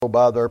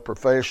by their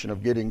profession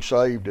of getting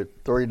saved at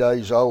 3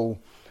 days old.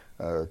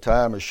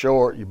 Time is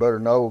short. You better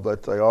know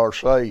that they are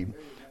saved.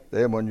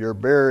 Then when you're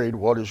buried,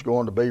 what is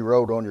going to be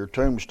wrote on your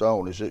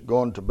tombstone? Is it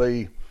going to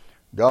be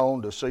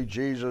gone to see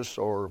Jesus,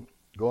 or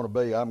going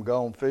to be I'm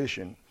gone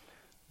fishing?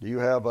 Do you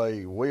have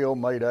a will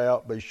made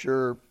out? Be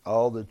sure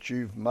all that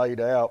you've made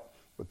out,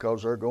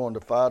 because they're going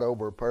to fight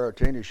over a pair of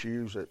tennis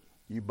shoes that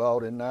you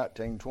bought in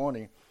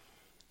 1920.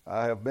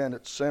 I have been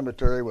at the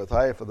cemetery with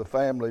half of the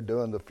family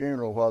doing the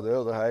funeral while the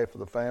other half of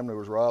the family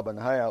was robbing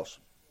the house.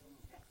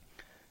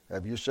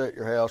 Have you set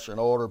your house in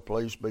order?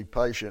 Please be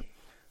patient.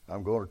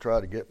 I'm going to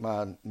try to get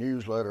my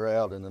newsletter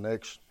out in the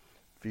next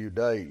few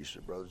days.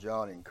 Brother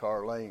Johnny and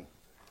Carlene.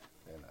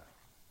 And,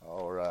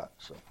 all right,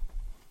 so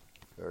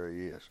there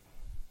he is.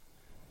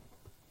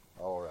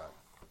 All right.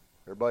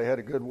 Everybody had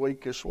a good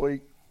week this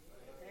week?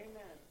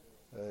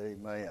 Amen.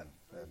 Amen.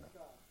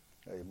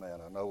 Amen.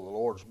 I know the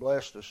Lord's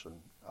blessed us, and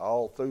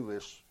all through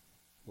this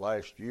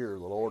last year,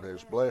 the Lord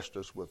has blessed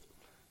us with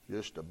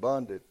just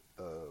abundant,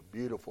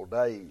 beautiful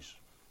days,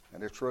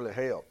 and it's really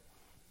helped.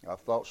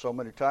 I've thought so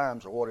many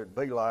times of what it'd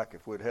be like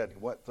if we'd had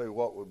went through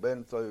what we've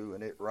been through,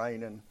 and it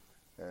raining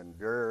and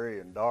dreary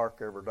and dark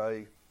every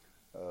day,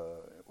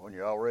 when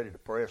you're already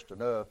depressed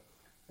enough.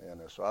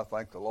 And so I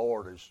think the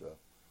Lord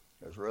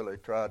has really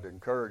tried to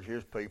encourage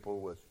His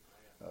people with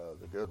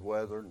the good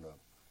weather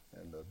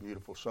and the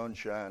beautiful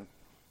sunshine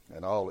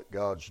and all that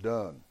God's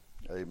done.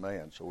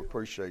 Amen. So we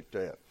appreciate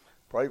that.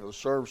 Pray for the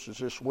services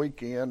this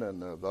weekend,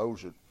 and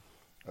those that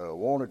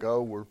want to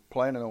go. We're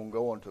planning on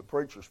going to the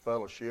Preachers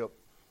Fellowship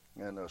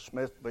in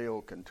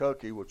Smithville,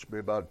 Kentucky, which will be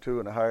about a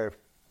 2.5,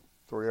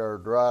 3-hour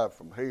drive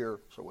from here.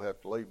 So we'll have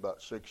to leave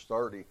about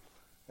 6:30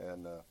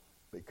 and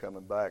be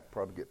coming back,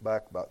 probably get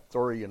back about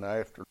 3 in the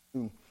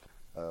afternoon.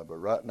 But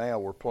right now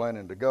we're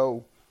planning to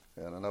go,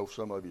 and I know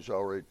some of you's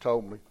already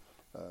told me.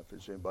 If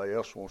there's anybody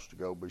else wants to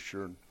go, be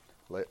sure and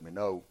let me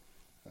know.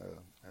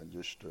 And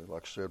just,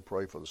 like I said,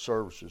 pray for the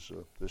services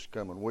this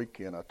coming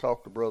weekend. I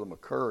talked to Brother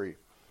McCurry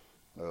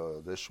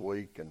this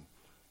week,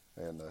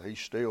 and he's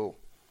still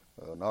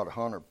not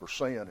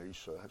 100%.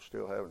 He's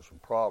still having some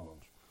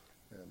problems.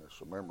 And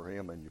so remember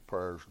him in your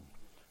prayers and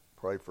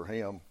pray for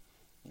him.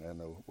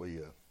 And we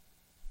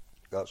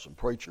got some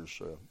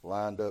preachers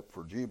lined up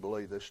for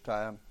Jubilee this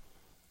time.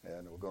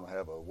 And we're going to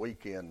have a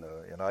weekend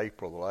in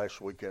April, the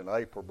last weekend in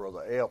April.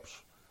 Brother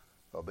Epps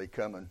will be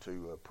coming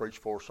to preach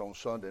for us on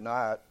Sunday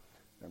night.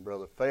 And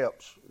Brother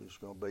Phelps is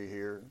going to be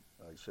here.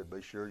 He said,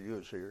 be sure you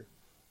is here.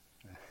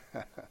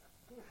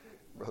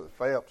 Brother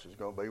Phelps is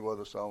going to be with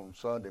us on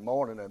Sunday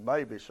morning and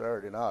maybe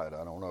Saturday night.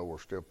 I don't know. We're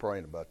still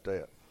praying about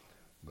that.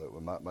 But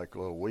we might make a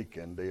little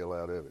weekend deal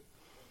out of it.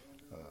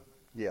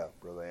 Yeah,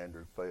 Brother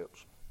Andrew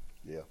Phelps.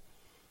 Yeah.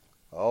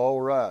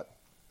 All right.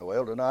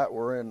 Well, tonight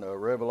we're in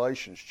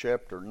Revelations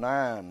chapter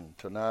 9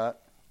 tonight,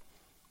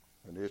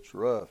 and it's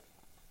rough.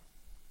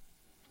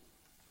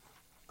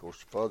 Of course,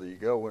 the further you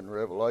go in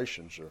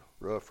Revelations, the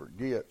rougher it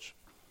gets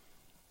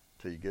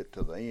till you get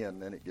to the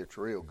end, then it gets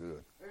real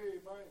good.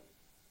 Amen.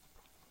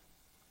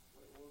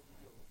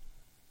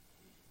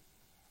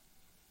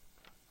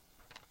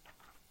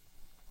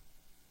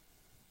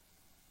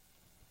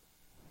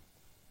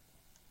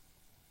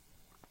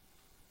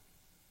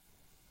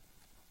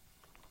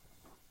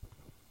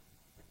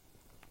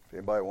 If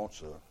anybody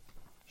wants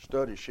a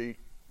study sheet,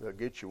 they'll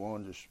get you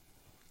one. Just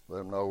let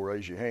them know,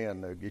 raise your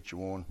hand, they'll get you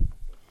one.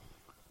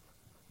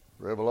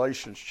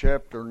 Revelations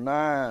chapter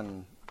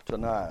 9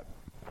 tonight.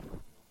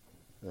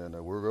 And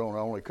we're going to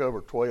only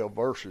cover 12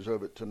 verses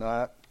of it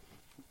tonight.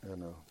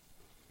 And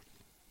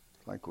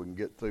I think we can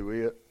get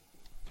through it.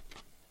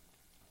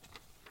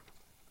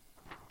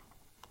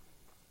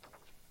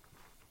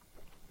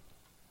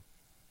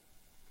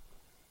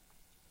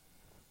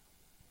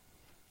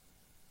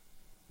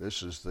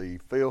 This is the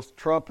 5th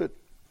trumpet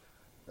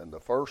and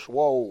the first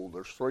woe.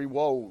 There's 3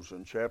 woes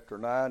in chapter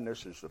 9.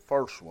 This is the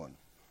first one.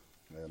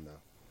 And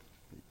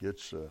it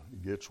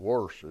gets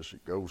worse as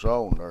it goes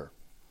on there.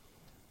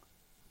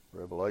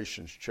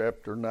 Revelations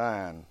chapter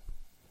 9.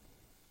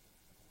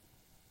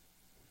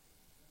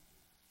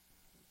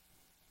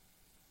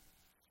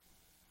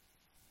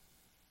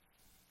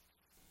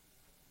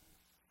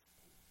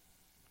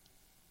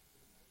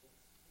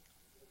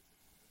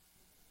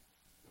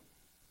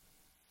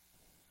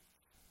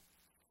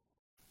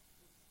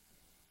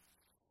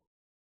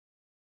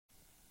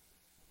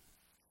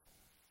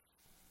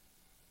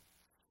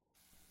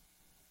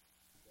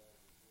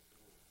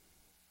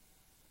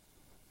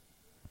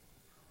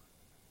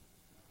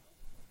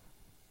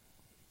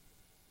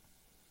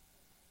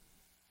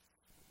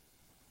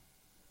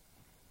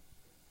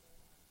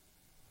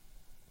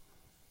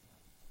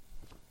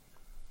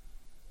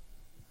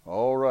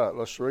 All right,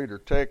 let's read our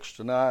text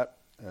tonight.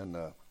 And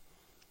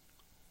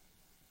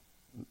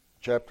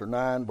chapter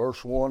 9,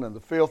 verse 1, And the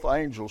 5th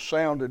angel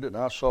sounded, and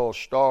I saw a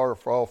star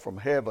fall from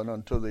heaven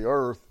unto the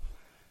earth,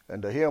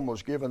 and to him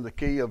was given the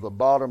key of the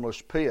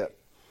bottomless pit.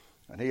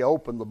 And he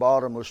opened the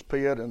bottomless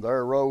pit, and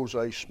there rose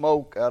a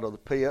smoke out of the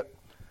pit,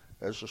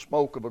 as the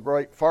smoke of a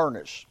great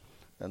furnace.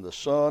 and the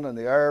sun and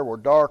the air were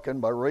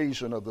darkened by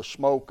reason of the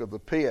smoke of the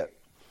pit.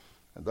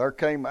 And there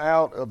came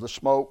out of the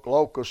smoke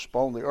locusts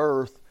upon the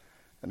earth,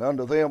 and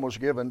unto them was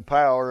given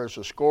power, as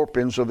the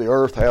scorpions of the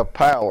earth have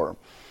power.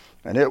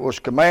 And it was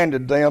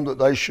commanded them that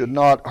they should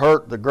not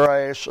hurt the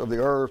grass of the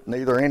earth,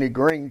 neither any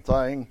green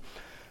thing,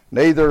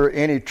 neither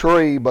any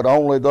tree, but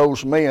only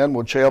those men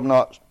which have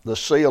not the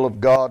seal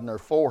of God in their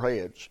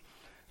foreheads.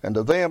 And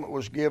to them it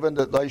was given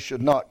that they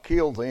should not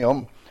kill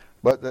them,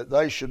 but that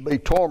they should be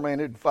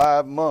tormented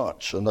 5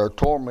 months. And their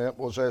torment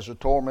was as the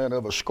torment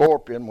of a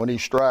scorpion when he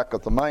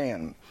striketh a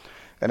man.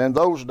 And in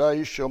those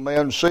days shall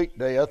men seek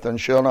death, and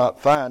shall not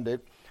find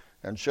it,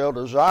 and shall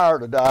desire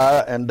to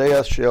die, and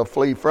death shall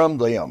flee from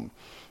them.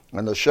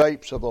 And the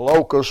shapes of the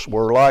locusts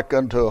were like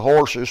unto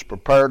horses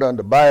prepared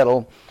unto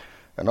battle,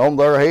 and on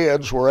their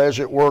heads were as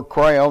it were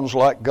crowns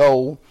like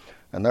gold,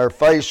 and their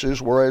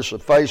faces were as the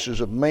faces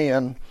of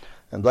men,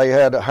 and they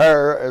had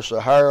hair as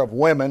the hair of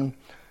women,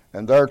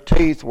 and their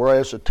teeth were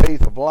as the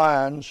teeth of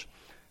lions,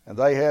 and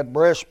they had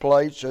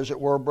breastplates as it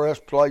were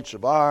breastplates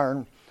of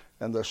iron,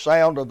 and the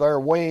sound of their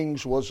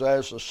wings was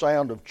as the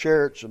sound of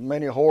chariots and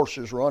many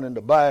horses running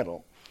to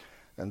battle.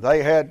 And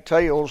they had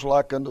tails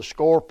like unto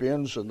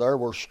scorpions, and there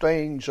were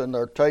stings in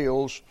their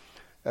tails,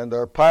 and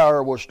their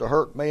power was to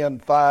hurt men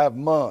 5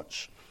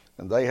 months.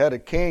 And they had a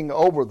king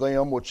over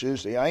them, which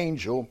is the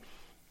angel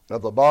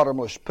of the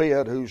bottomless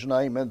pit, whose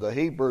name in the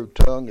Hebrew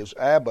tongue is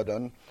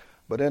Abaddon,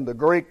 but in the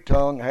Greek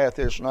tongue hath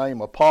his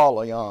name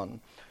Apollyon.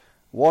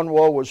 One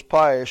woe is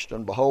past,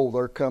 and behold,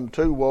 there come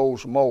 2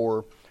 woes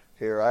more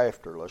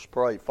hereafter. Let's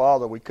pray.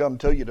 Father, we come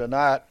to you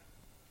tonight,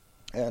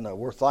 and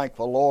we're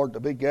thankful, Lord, to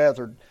be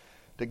gathered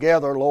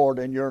together, Lord,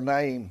 in your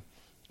name.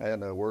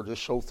 And we're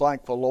just so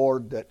thankful,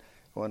 Lord, that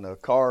when a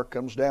car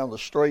comes down the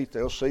street,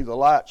 they'll see the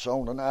lights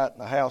on tonight in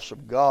the house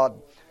of God,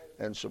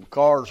 and some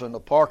cars in the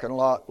parking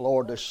lot,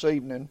 Lord, this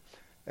evening.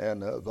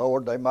 And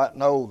Lord, they might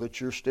know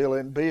that you're still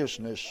in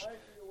business.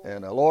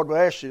 And Lord, we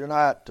ask you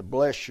tonight to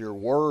bless your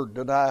word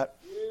tonight.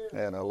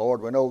 And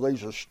Lord, we know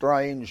these are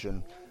strange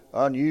and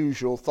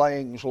unusual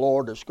things,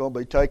 Lord, that's going to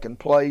be taking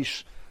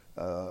place,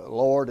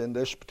 Lord, in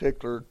this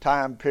particular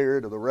time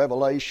period of the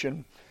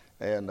revelation.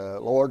 And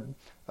Lord,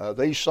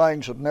 these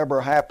things have never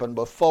happened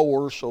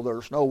before, so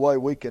there's no way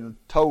we can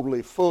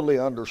totally, fully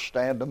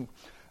understand them.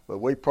 But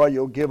we pray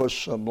you'll give us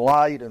some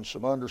light and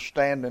some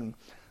understanding,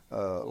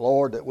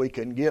 Lord, that we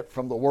can get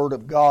from the Word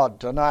of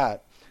God tonight.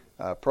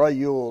 I pray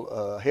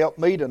you'll help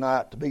me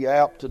tonight to be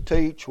apt to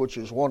teach, which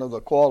is one of the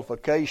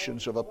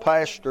qualifications of a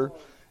pastor,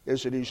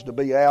 is that he's to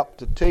be apt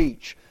to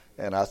teach.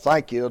 And I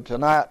thank you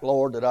tonight,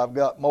 Lord, that I've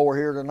got more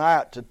here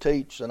tonight to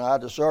teach than I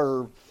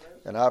deserve.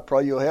 And I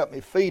pray you'll help me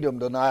feed them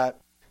tonight,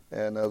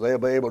 and they'll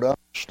be able to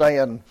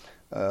understand,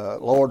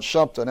 Lord,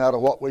 something out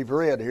of what we've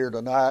read here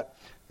tonight.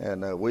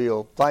 And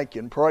we'll thank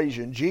you and praise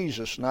you in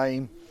Jesus'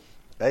 name.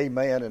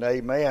 Amen and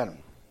amen.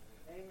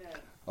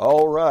 Amen.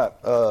 All right.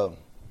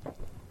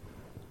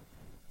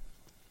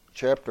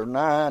 Chapter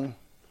 9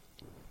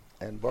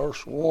 and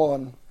verse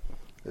 1,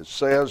 it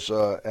says,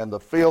 and the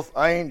 5th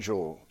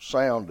angel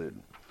sounded,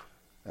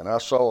 and I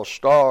saw a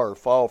star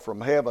fall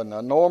from heaven.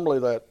 Now, normally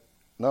that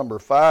number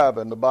 5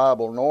 in the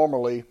Bible,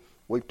 normally,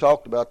 we've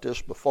talked about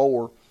this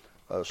before.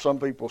 Some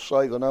people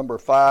say the number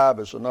 5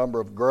 is the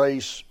number of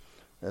grace,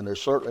 and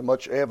there's certainly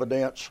much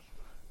evidence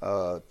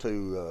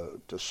to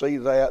see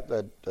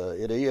that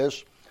it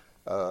is,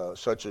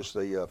 such as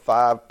the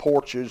 5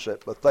 porches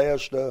at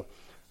Bethesda,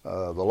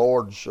 the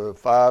Lord's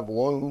 5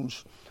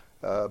 wounds.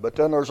 But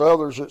then there's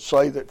others that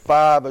say that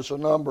 5 is a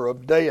number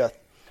of death,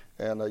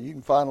 and you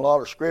can find a lot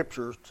of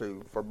scriptures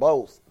for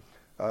both.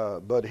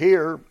 But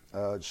here,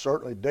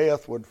 certainly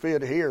death would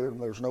fit here,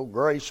 and there's no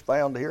grace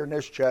found here in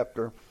this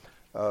chapter.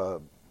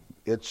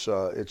 It's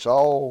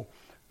all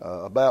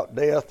about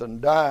death and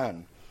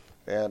dying.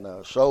 And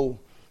so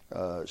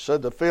it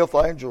said the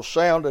 5th angel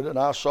sounded, and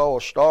I saw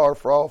a star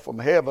fall from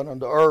heaven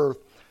unto earth,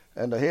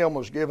 and to him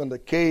was given the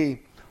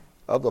key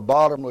of the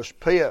bottomless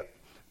pit.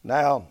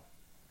 Now,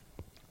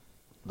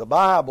 the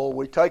Bible,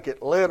 we take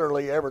it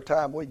literally every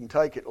time we can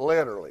take it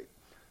literally.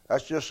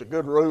 That's just a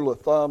good rule of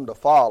thumb to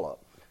follow.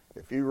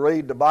 If you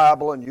read the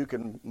Bible and you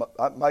can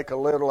make a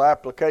little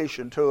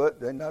application to it,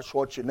 then that's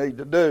what you need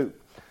to do.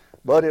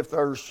 But if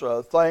there's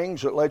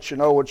things that let you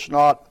know it's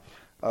not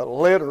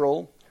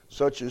literal,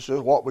 such as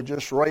what we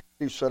just read,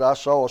 he said, I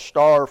saw a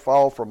star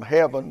fall from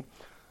heaven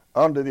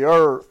unto the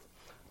earth.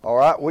 All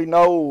right, we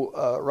know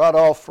right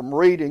off from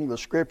reading the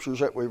scriptures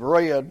that we've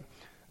read,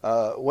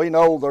 we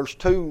know there's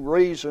 2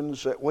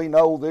 reasons that we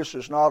know this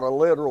is not a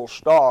literal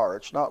star.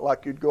 It's not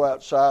like you'd go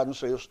outside and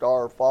see a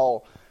star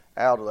fall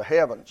out of the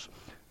heavens.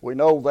 We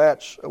know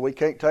we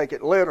can't take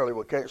it literally.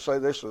 We can't say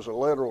this is a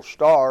literal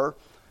star.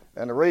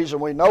 And the reason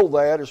we know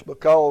that is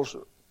because,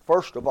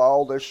 first of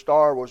all, this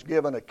star was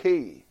given a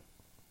key.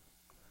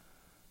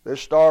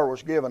 This star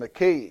was given a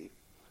key.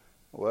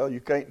 Well,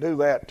 you can't do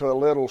that to a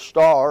little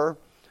star.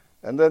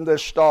 And then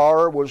this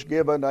star was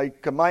given a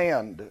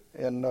command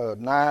in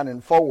 9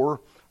 and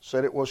 4,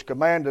 said it was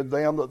commanded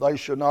them that they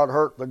should not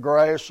hurt the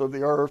grass of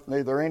the earth,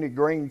 neither any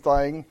green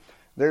thing,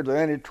 there to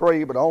any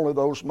tree, but only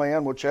those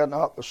men which had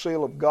not the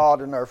seal of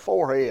God in their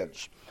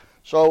foreheads.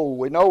 So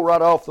we know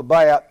right off the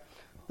bat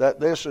that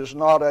this is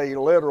not a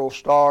literal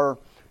star.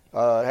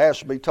 It has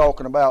to be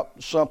talking about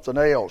something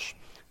else.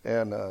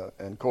 And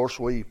of course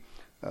we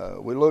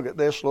look at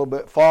this a little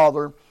bit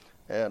farther,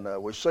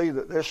 and we see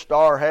that this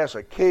star has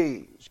a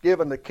key. It's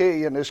given the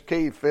key, and this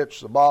key fits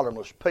the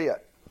bottomless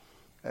pit.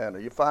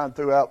 And you find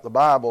throughout the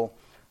Bible,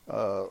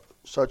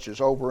 such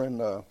as over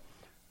in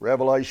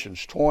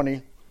Revelations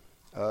 20,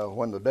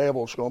 when the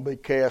devil's going to be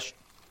cast,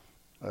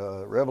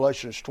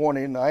 Revelations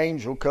 20, and the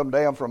angel come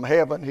down from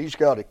heaven. He's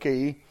got a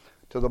key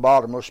to the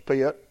bottomless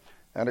pit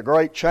and a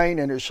great chain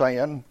in his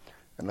hand.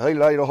 And he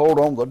laid a hold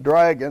on the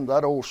dragon,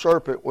 that old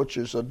serpent, which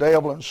is the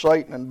devil and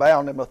Satan, and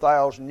bound him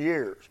 1,000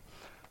 years.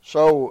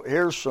 So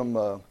here's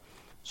some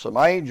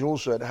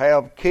angels that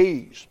have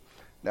keys.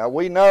 Now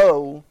we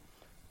know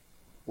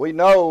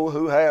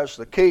who has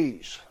the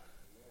keys,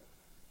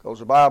 because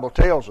the Bible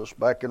tells us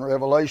back in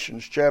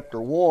Revelations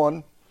chapter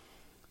 1,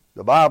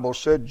 the Bible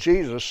said,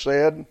 Jesus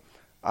said,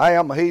 I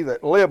am he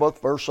that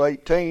liveth, verse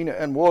 18,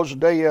 and was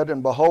dead,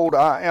 and behold,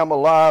 I am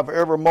alive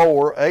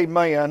evermore,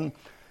 amen,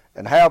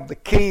 and have the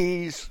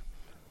keys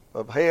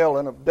of hell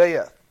and of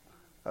death.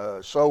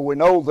 So we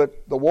know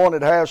that the one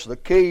that has the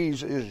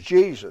keys is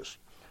Jesus.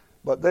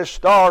 But this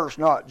star is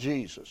not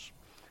Jesus.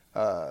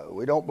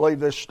 We don't believe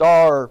this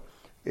star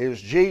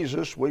is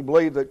Jesus. We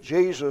believe that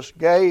Jesus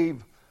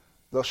gave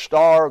the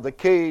star the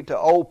key to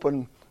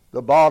open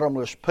the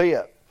bottomless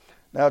pit.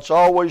 Now it's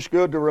always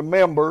good to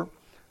remember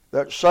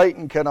that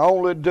Satan can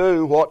only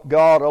do what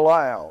God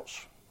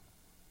allows.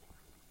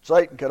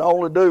 Satan can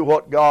only do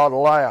what God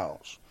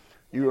allows.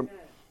 You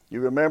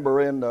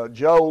remember in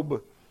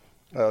Job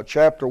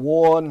chapter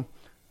 1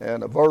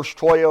 and verse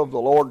 12, the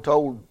Lord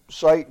told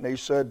Satan, he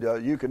said,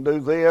 you can do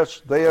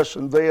this, this,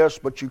 and this,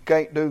 but you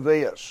can't do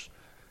this.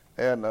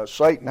 And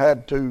Satan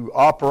had to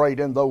operate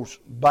in those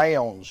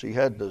bounds. He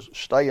had to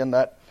stay in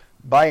that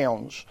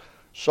bounds.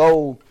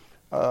 So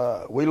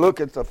we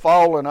look at the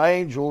fallen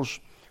angels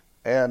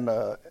and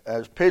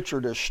as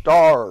pictured as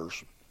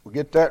stars. We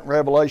get that in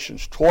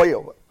Revelations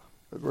 12.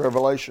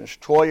 Revelations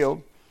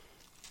 12,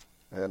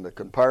 and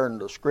comparing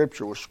the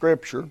Scripture with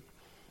Scripture.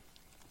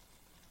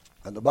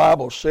 And the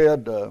Bible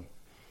said,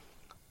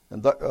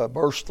 in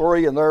verse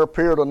 3, and there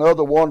appeared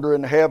another wonder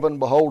in heaven,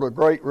 behold, a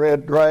great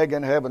red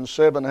dragon, having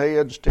 7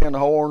 heads, 10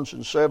 horns,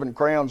 and 7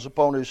 crowns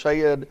upon his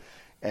head,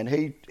 and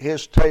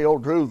his tail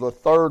drew the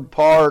third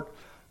part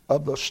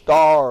of the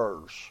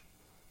stars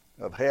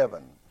of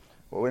heaven.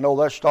 Well, we know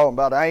that's talking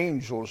about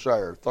angels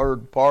there.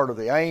 Third part of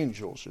the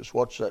angels is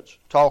what that's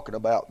talking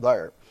about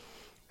there.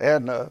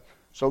 And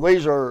so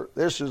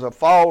this is a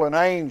fallen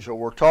angel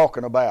we're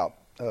talking about.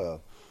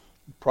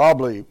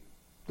 Probably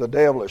the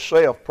devil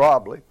himself,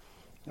 probably.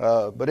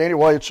 But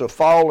anyway, it's a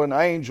fallen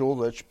angel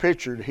that's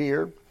pictured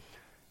here.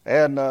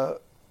 And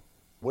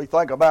we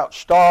think about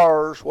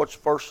stars. What's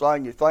the first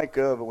thing you think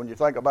of when you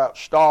think about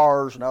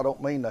stars? And I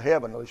don't mean the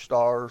heavenly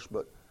stars,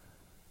 but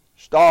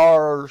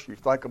stars, you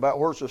think about,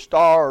 where's the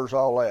stars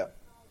all at?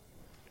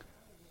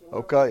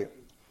 Okay.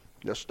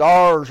 The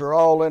stars are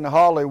all in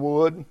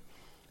Hollywood.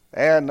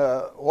 And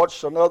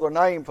what's another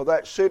name for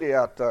that city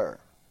out there?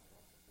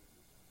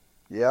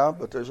 Yeah,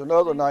 but there's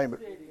another name.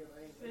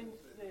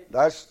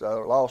 That's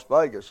Las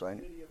Vegas,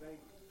 ain't it?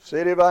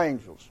 City of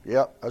Angels.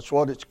 Yep, that's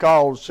what it's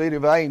called, City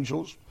of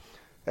Angels.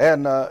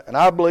 And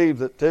I believe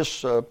that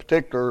this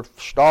particular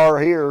star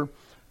here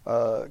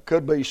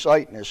could be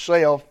Satan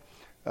himself.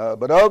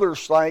 But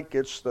others think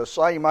it's the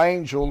same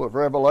angel of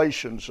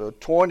Revelations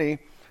 20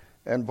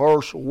 and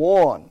verse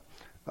 1.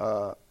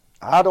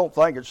 I don't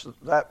think it's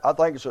that. I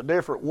think it's a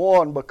different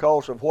one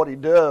because of what he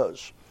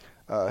does.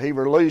 He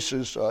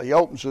releases, he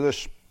opens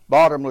this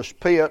bottomless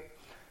pit,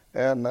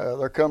 and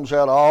there comes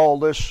out all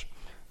this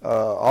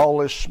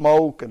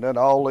smoke, and then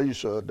all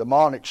these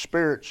demonic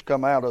spirits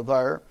come out of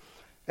there.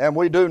 And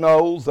we do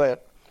know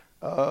that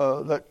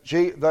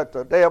that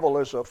the devil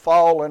is a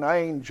fallen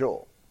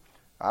angel.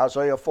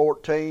 Isaiah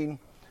 14,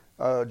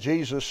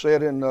 Jesus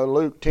said in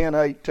Luke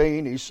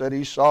 10:18, he said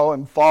he saw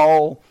him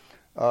fall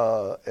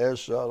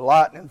as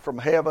lightning from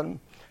heaven.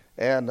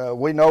 And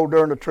we know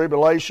during the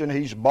tribulation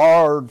he's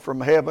barred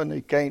from heaven.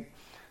 He can't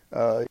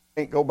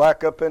go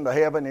back up into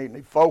heaven.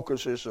 He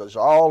focuses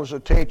all his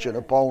attention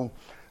upon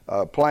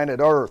planet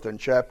Earth in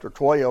chapter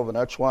 12, and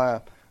that's why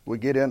we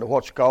get into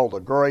what's called the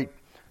Great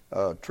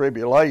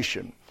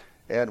Tribulation.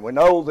 And we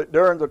know that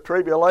during the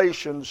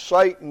tribulation,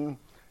 Satan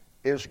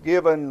is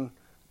given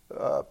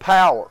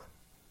power.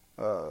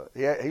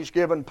 He's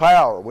given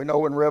power. We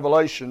know in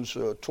Revelations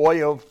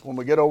 12, when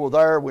we get over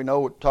there, we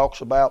know it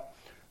talks about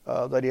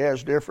that he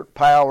has different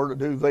power to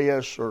do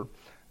this or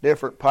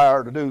different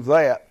power to do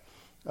that.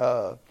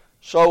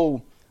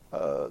 So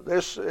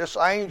this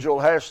angel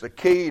has the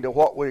key to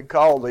what we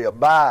call the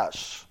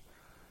abyss.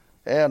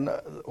 And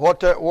what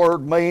that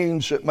word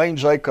means, it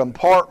means a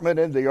compartment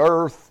in the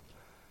earth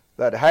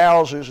that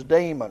houses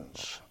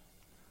demons.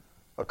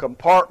 A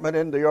compartment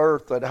in the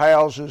earth that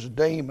houses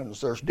demons.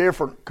 There's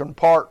different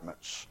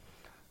compartments.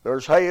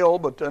 There's hell,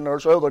 but then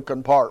there's other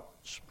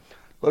compartments.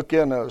 Look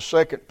in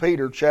 2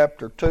 Peter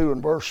chapter 2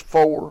 and verse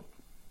 4.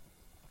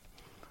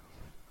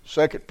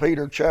 2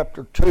 Peter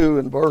chapter 2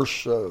 and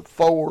verse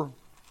 4.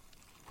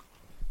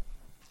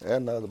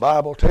 And the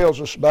Bible tells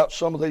us about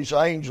some of these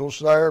angels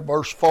there,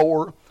 verse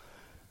 4.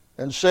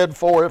 And said,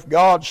 For if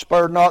God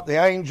spared not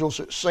the angels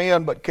that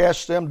sinned, but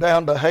cast them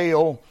down to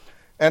hell,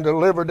 and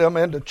delivered them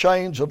into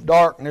chains of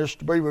darkness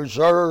to be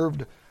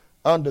reserved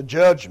unto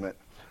judgment.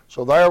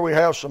 So there we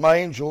have some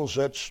angels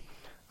that's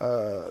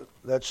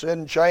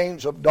in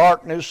chains of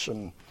darkness,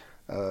 and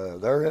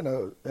they're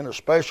in a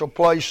special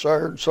place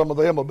there, and some of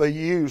them will be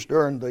used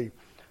during the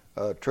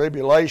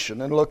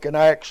tribulation. And look in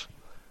Acts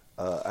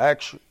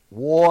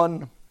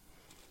 1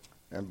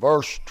 and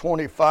verse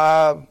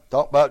 25,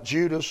 talk about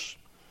Judas.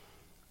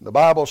 The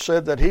Bible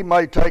said that he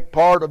may take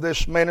part of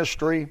this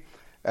ministry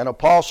and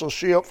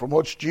apostleship from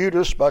which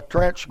Judas by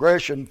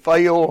transgression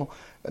fell.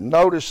 And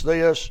notice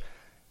this,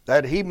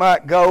 that he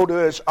might go to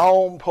his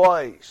own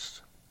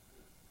place.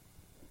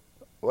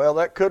 Well,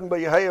 that couldn't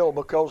be hell,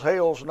 because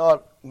hell's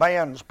not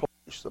man's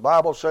place. The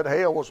Bible said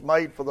hell was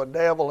made for the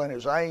devil and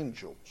his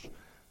angels,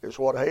 is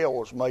what hell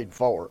was made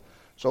for.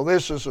 So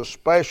this is a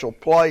special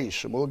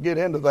place, and we'll get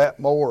into that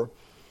more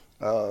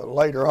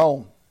later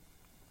on.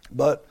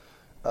 But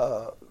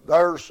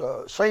there's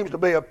seems to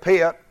be a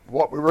pit,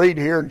 what we read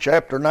here in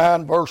chapter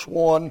 9, verse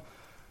 1,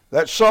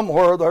 that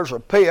somewhere there's a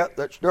pit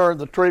that's during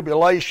the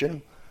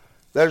tribulation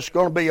that's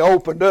going to be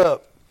opened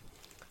up.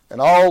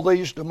 And all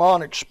these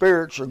demonic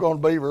spirits are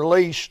going to be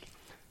released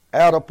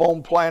out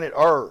upon planet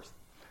Earth.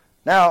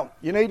 Now,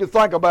 you need to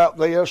think about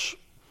this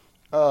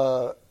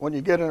when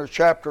you get in a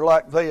chapter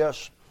like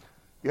this.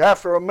 You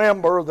have to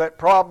remember that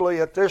probably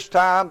at this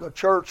time the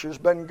church has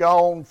been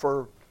gone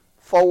for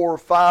 4 or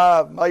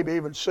 5, maybe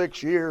even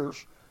 6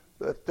 years,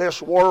 that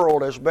this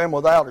world has been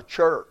without a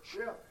church.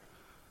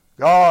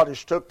 God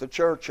has took the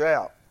church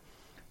out.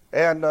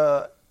 And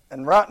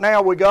right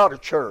now we got a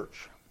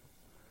church.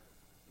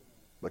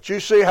 But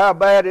you see how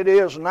bad it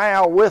is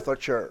now with a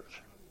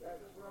church.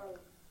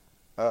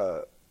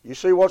 You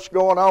see what's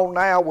going on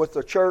now with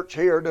the church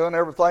here, doing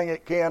everything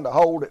it can to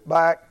hold it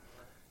back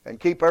and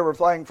keep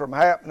everything from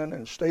happening,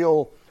 and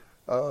still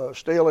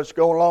it's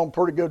going along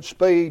pretty good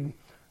speed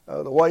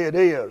the way it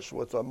is,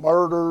 with the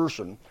murders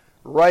and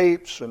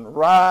rapes and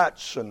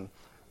riots and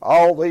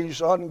all these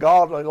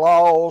ungodly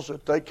laws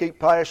that they keep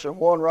passing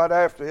one right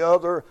after the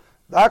other.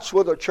 That's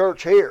with the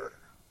church here.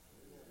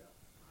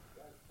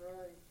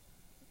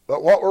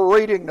 But what we're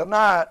reading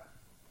tonight,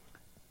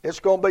 it's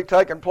going to be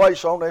taking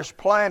place on this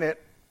planet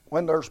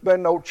when there's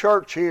been no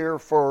church here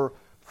for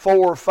 4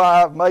 or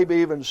 5, maybe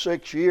even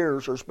 6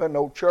 years. There's been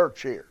no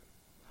church here.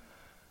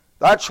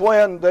 That's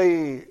when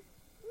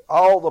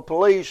all the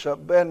police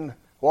have been,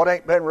 what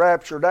ain't been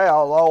raptured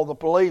out, all the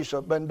police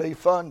have been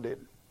defunded.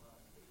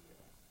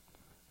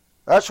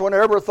 That's when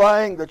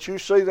everything that you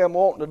see them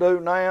wanting to do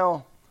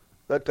now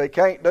that they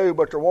can't do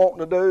but they're wanting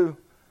to do,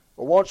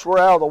 well, once we're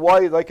out of the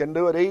way, they can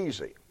do it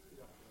easy.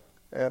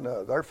 And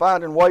they're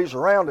finding ways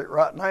around it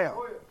right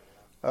now,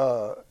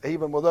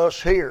 even with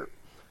us here.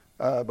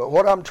 But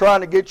what I'm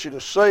trying to get you to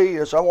see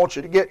is, I want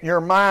you to get in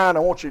your mind, I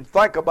want you to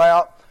think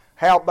about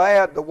how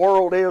bad the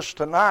world is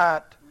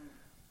tonight,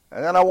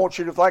 and then I want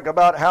you to think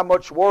about how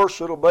much worse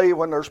it'll be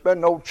when there's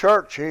been no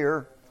church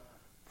here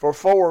for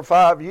 4 or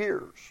 5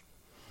 years.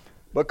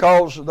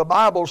 Because the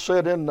Bible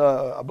said in,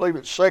 I believe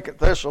it's 2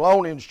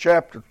 Thessalonians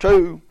chapter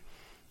 2,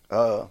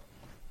 the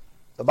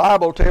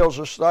Bible tells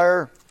us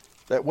there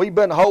that we've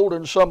been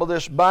holding some of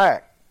this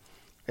back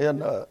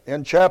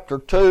in chapter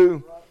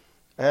 2,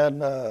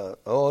 and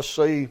let's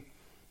see,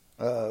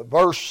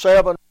 verse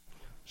 7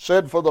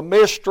 said, For the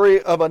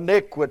mystery of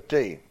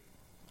iniquity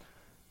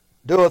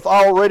doeth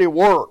already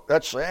work.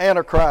 That's the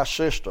Antichrist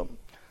system.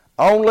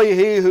 Only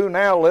he who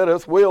now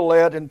letteth will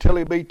let until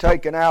he be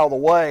taken out of the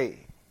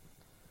way.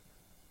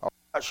 All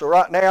right, so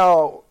right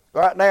now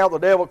the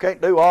devil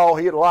can't do all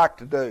he'd like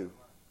to do,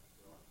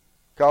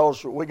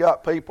 because we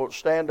got people that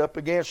stand up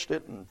against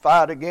it and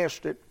fight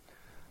against it.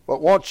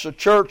 But once the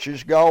church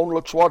is gone,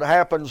 looks what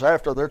happens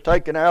after they're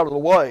taken out of the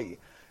way.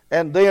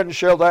 And then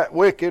shall that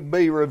wicked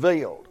be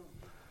revealed.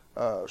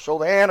 So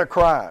the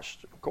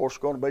Antichrist, of course, is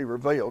going to be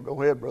revealed.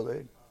 Go ahead,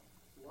 Brother Ed.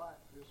 Light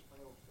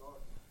dispels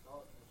darkness.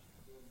 Darkness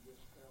then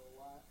dispel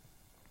light.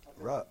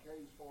 Right.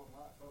 Cage form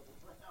light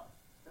bubbles around.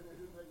 And then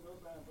they go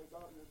down, but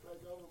darkness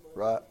take over. But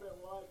Right. the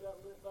light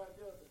got lit back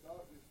up, the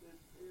darkness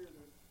disappeared,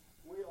 and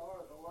we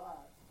are the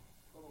light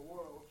of the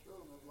world,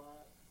 children of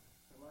light.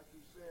 And like you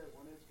said,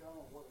 when it's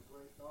gone, what a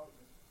great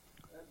darkness.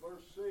 That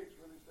verse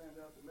 6 really stands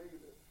out to me,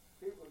 that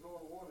people are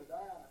going to want to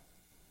die,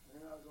 and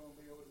they're not going to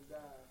be able to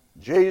die.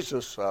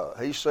 Jesus,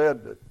 he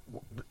said that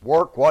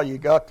work while you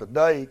got the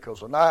day, because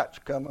the night's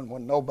coming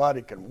when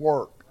nobody can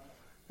work.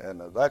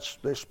 And that's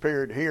this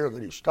period here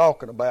that he's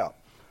talking about.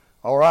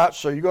 All right,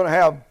 so you're going to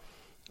have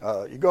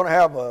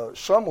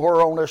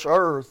somewhere on this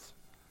earth,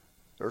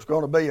 there's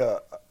going to be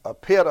a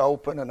pit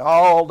open, and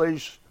all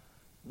these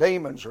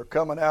demons are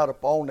coming out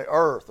upon the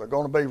earth. They're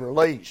going to be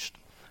released.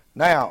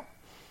 Now,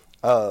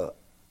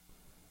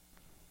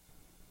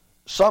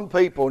 some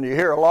people, and you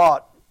hear a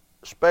lot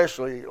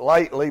especially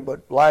lately,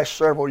 but last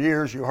several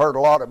years, you heard a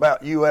lot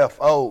about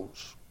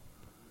UFOs.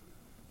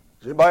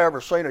 Has anybody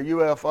ever seen a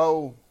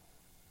UFO?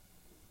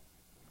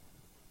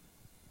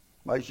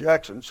 Mace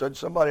Jackson said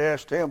somebody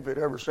asked him if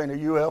he'd ever seen a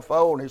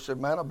UFO, and he said,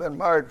 man, I've been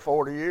married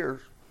 40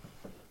 years.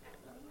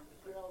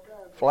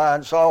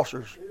 Flying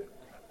saucers.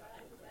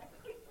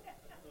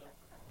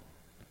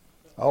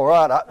 All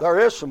right, there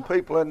is some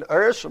people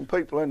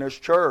in this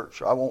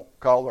church. I won't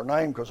call their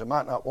name because they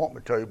might not want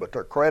me to, but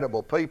they're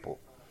credible people,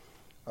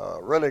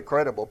 really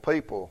credible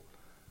people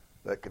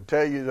that can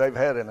tell you they've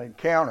had an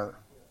encounter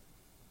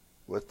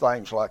with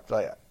things like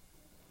that.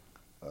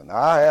 And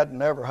I had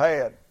never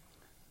had,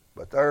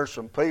 but there are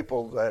some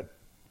people that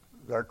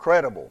they're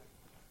credible,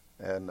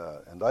 and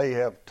they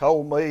have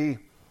told me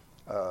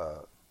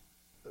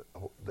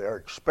their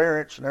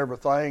experience and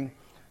everything.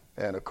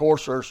 And of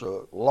course, there's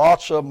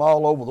lots of them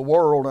all over the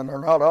world, and they're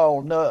not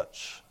all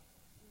nuts.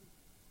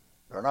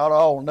 They're not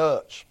all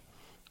nuts.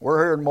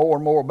 We're hearing more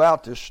and more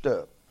about this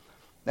stuff.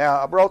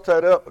 Now, I brought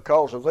that up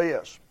because of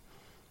this.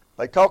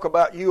 They talk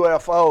about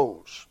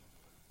UFOs.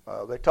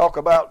 They talk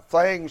about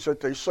things that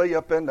they see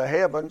up in the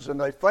heavens, and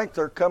they think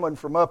they're coming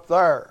from up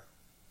there.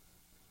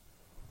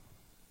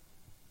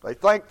 They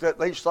think that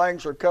these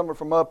things are coming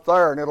from up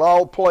there, and it'll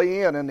all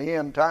play in the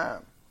end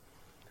time.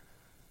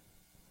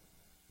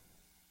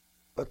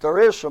 But there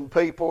is some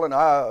people, and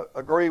I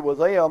agree with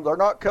them, they're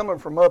not coming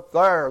from up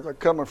there, they're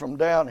coming from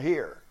down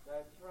here.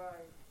 That's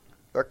right.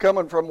 They're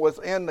coming from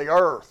within the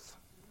earth.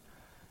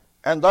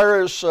 And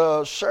there is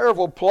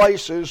several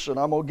places, and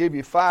I'm going to give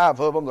you 5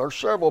 of them. There's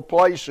several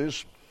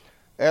places,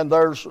 and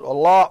there's a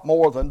lot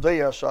more than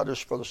this.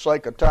 For the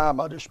sake of time,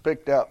 I just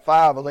picked out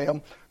 5 of them.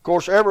 Of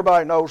course,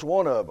 everybody knows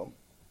one of them.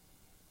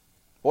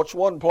 What's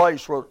one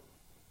place where...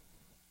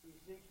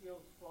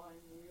 Ezekiel's flying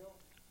wheel?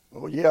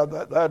 Well, yeah,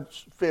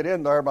 that's fit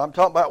in there, but I'm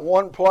talking about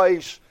one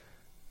place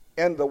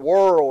in the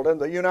world, in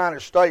the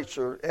United States,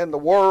 or in the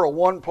world,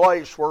 one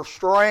place where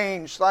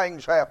strange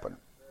things happen.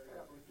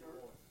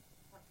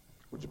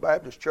 Was it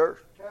Baptist Church?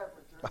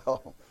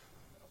 Oh,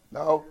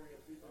 no.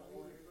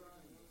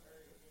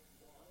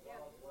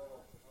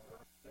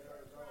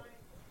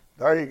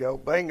 There you go,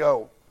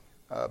 bingo.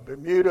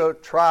 Bermuda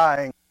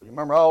Triangle. You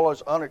remember all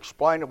this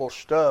unexplainable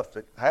stuff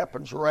that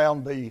happens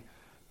around the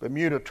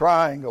Bermuda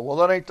Triangle? Well,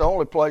 that ain't the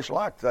only place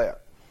like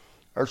that.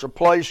 There's a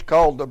place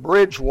called the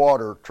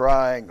Bridgewater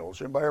Triangle.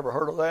 Has anybody ever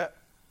heard of that?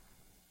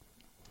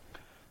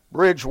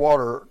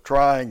 Bridgewater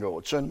Triangle.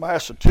 It's in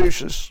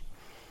Massachusetts,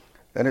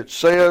 and it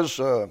says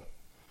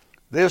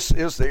this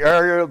is the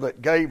area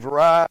that gave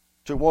rise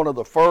to one of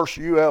the first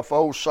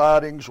UFO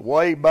sightings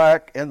way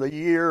back in the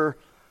year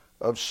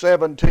of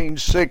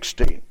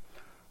 1760.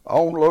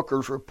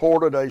 Onlookers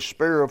reported a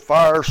spear of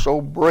fire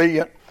so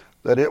brilliant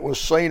that it was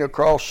seen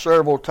across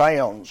several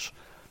towns.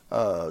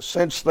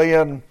 Since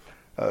then,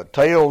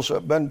 tales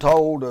have been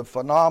told of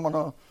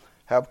phenomena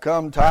have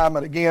come time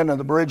and again in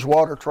the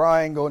Bridgewater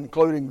Triangle,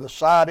 including the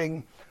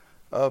sighting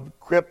of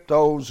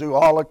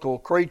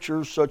cryptozoological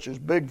creatures such as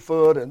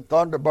Bigfoot and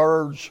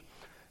Thunderbirds,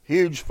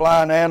 huge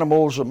flying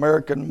animals,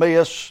 American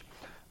myths,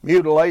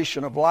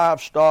 mutilation of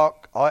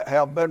livestock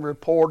have been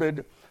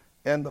reported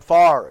in the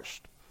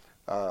forest.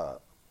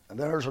 And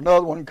then there's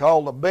another one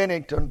called the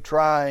Bennington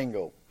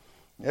Triangle.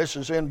 This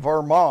is in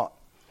Vermont.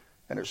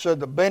 And it said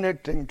the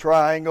Bennington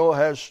Triangle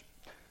has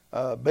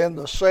been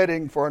the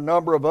setting for a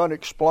number of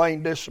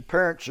unexplained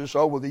disappearances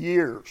over the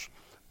years.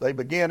 They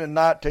began in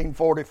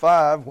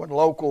 1945 when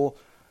local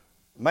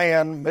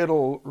man,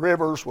 Middle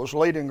Rivers, was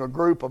leading a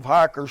group of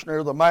hikers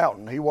near the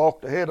mountain. He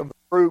walked ahead of the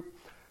group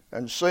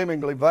and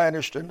seemingly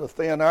vanished into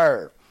thin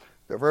air.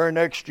 The very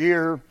next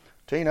year,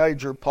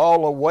 teenager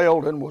Paula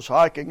Weldon was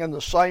hiking in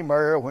the same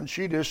area when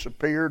she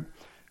disappeared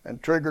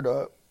and triggered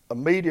a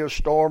media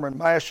storm and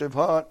massive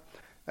hunt,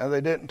 and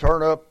they didn't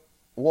turn up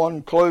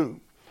one clue.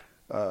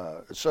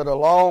 It said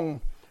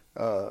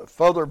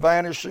further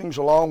vanishings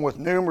along with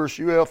numerous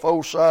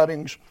UFO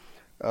sightings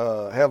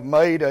have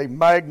made a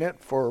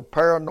magnet for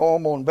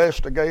paranormal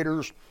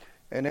investigators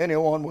and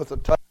anyone with a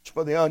taste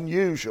for the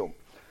unusual.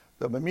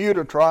 The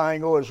Bermuda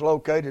Triangle is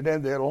located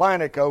in the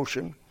Atlantic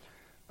Ocean,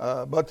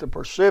 but the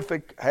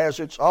Pacific has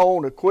its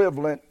own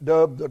equivalent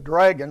dubbed the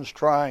Dragon's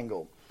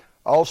Triangle,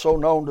 also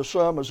known to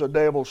some as the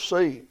Devil's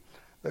Sea.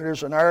 There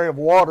is an area of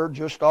water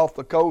just off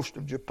the coast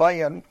of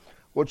Japan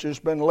which has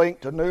been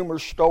linked to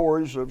numerous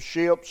stories of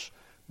ships,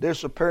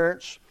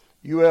 disappearance,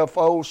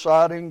 UFO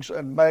sightings,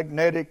 and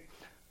magnetic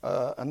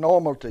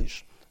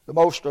anomalies. The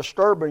most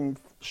disturbing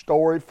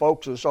story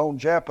focuses on a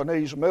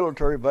Japanese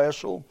military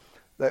vessel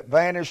that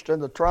vanished in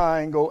the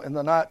triangle in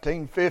the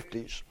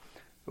 1950s,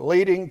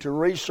 leading to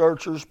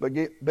researchers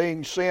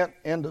being sent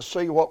in to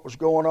see what was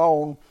going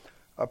on.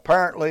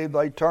 Apparently,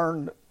 they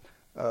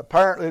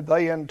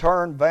in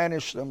turn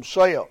vanished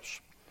themselves.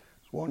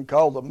 It's one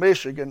called the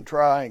Michigan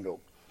Triangle.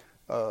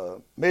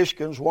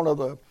 Michigan's one of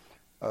the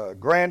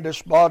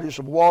grandest bodies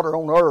of water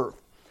on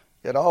earth.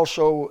 It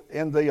also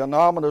in the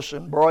anomalous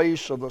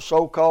embrace of the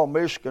so-called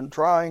Michigan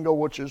Triangle,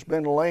 which has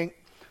been linked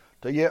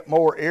to yet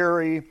more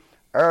eerie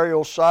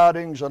aerial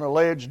sightings and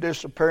alleged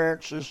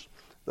disappearances.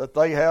 that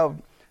they have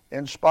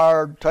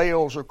inspired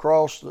tales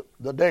across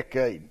the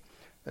decade.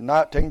 In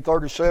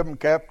 1937,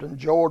 Captain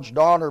George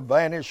Donner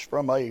vanished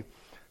from a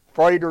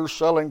freighter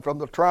sailing from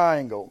the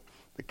Triangle.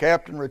 The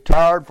captain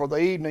retired for the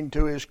evening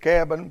to his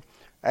cabin,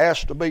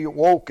 asked to be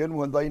woken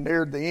when they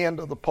neared the end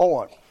of the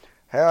point.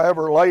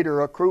 However,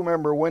 later a crew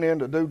member went in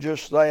to do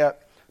just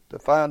that, to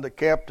find the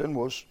captain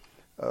was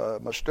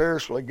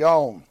mysteriously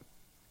gone.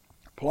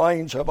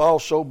 Planes have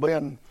also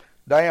been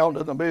downed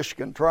in the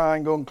Michigan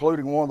Triangle,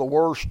 including one of the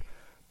worst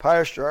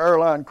passenger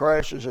airline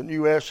crashes in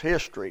U.S.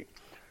 history.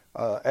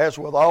 As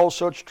with all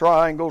such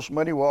triangles,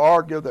 many will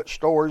argue that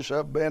stories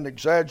have been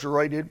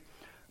exaggerated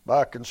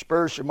by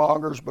conspiracy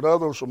mongers, but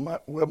others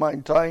will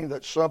maintain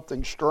that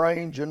something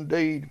strange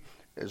indeed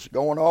is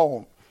going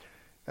on.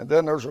 And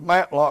then there's a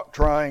Matlock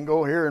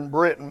Triangle here in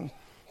Britain.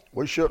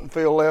 We shouldn't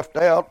feel left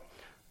out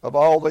of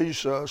all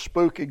these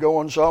spooky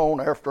goings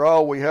on. After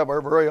all, we have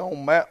our very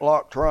own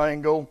Matlock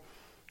Triangle,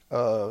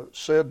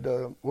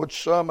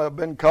 which some have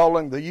been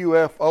calling the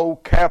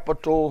UFO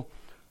capital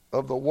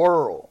of the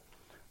world.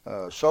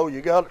 So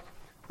you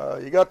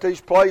got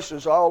these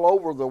places all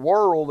over the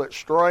world that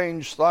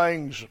strange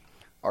things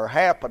are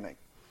happening.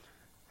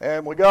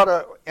 And we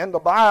got in the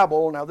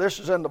Bible, now this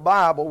is in the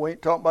Bible, we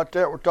ain't talking about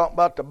that, we're talking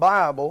about the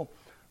Bible.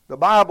 The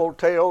Bible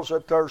tells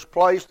that there's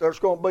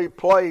going to be a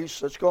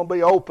place that's going to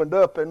be opened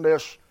up in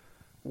this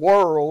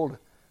world,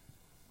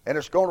 and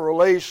it's going to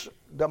release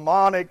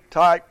demonic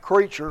type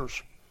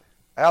creatures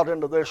out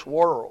into this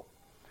world.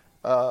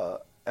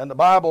 And the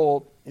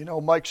Bible,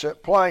 makes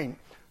it plain.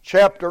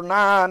 Chapter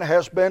 9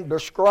 has been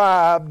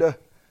described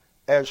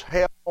as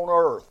hell on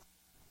earth.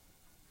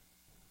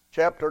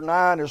 Chapter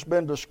 9 has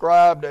been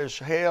described as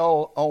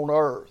hell on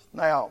earth.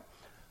 Now,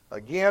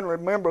 again,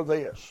 remember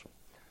this.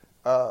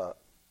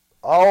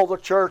 All the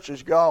church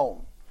is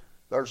gone.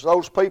 There's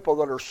those people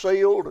that are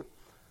sealed,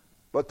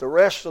 but the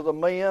rest of the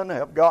men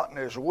have gotten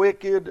as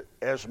wicked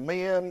as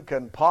men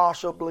can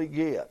possibly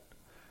get.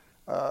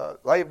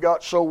 They've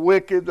got so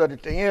wicked that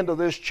at the end of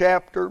this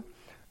chapter,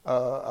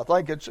 I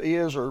think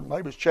or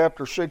maybe it's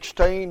chapter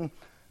 16,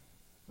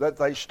 that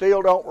they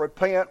still don't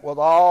repent. With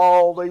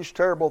all these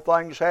terrible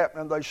things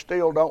happening, they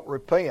still don't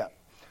repent.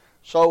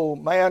 So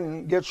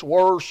man gets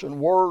worse and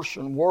worse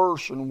and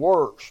worse and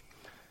worse.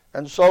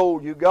 And so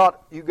you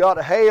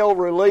got hell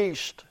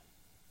released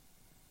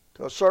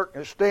to a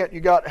certain extent.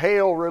 You got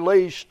hell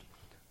released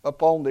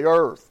upon the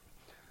earth.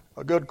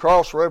 A good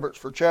cross reference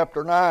for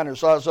chapter 9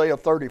 is Isaiah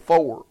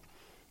 34.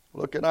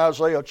 Look in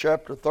Isaiah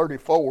chapter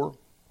 34,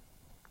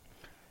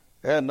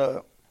 and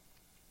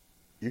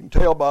you can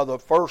tell by the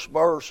first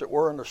verse that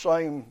we're in the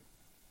same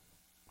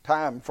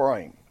time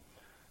frame.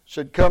 It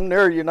said, "Come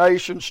near, you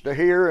nations, to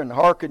hear, and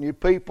hearken, you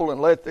people,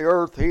 and let the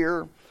earth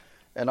hear,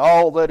 and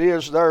all that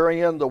is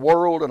therein, the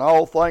world, and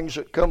all things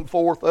that come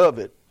forth of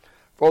it.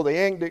 For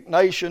the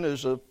indignation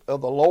of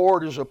the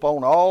Lord is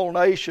upon all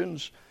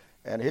nations,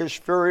 and his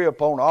fury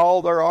upon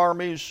all their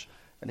armies,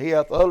 and he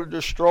hath utterly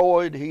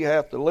destroyed, he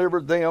hath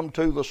delivered them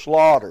to the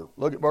slaughter."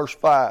 Look at verse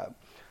 5.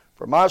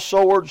 "For my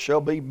sword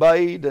shall be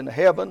bathed in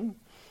heaven.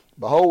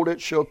 Behold,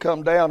 it shall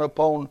come down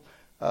upon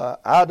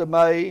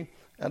Idumea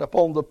and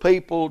upon the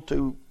people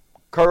to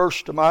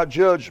curse to my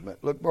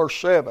judgment." Look, verse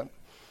 7.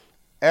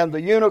 "And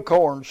the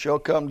unicorns shall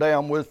come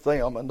down with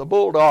them, and the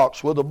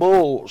bulldogs with the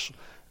bulls,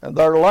 and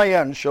their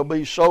land shall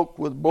be soaked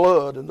with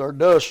blood, and their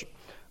dust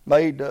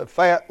made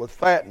fat with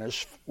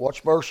fatness."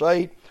 Watch verse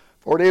 8.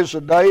 "For it is the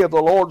day of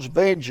the Lord's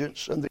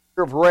vengeance, and the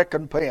year of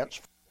recompense,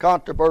 for the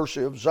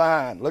controversy of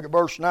Zion." Look at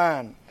verse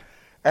 9.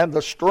 "And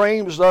the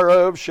streams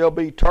thereof shall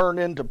be turned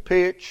into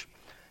pitch,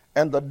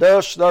 and the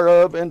dust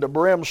thereof into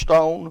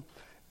brimstone,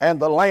 and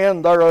the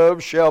land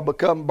thereof shall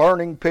become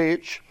burning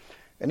pitch,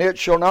 and it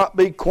shall not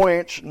be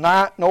quenched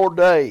night nor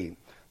day.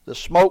 The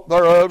smoke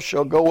thereof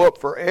shall go up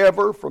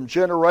forever, from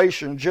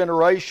generation to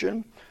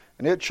generation,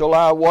 and it shall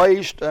lie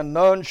waste, and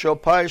none shall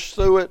pass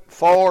through it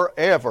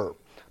forever."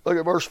 Look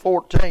at verse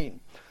 14.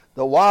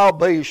 "The wild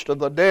beast of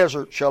the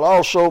desert shall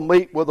also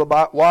meet with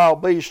the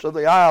wild beast of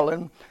the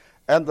island,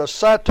 and the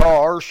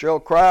satyr shall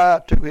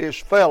cry to his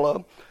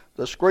fellow.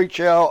 The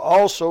screech owl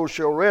also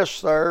shall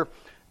rest there,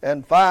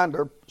 and find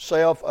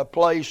herself a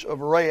place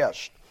of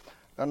rest."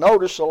 Now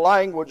notice the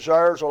language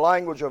there is a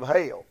language of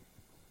hell.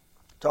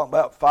 Talking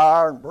about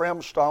fire and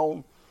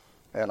brimstone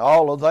and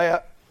all of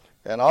that,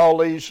 and all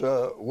these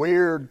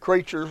weird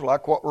creatures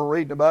like what we're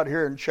reading about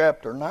here in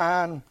chapter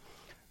 9.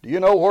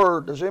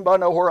 Does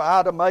anybody know where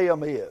Idumea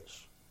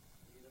is?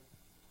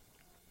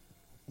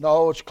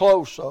 No, it's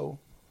close though.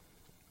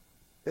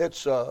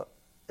 It's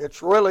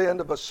really in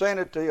the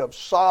vicinity of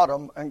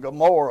Sodom and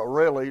Gomorrah,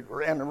 really,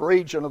 in the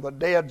region of the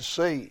Dead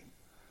Sea.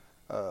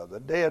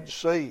 The Dead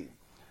Sea.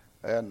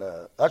 And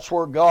that's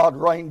where God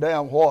rained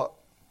down what?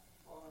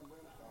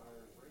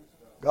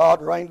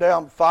 God rained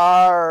down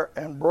fire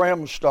and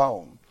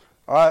brimstone.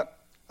 All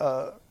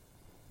right?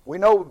 We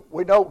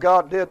know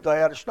God did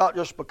that. It's not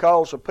just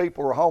because the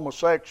people are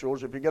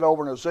homosexuals. If you get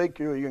over in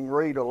Ezekiel, you can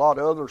read a lot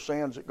of other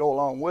sins that go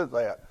along with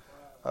that.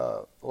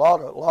 A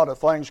lot of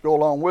things go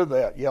along with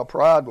that. Yeah,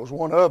 pride was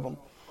one of them.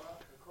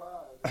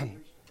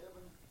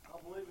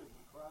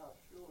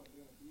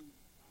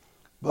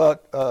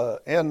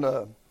 But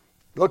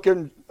look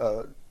in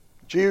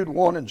Jude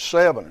 1 and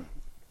 7.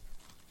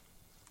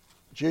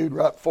 Jude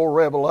right before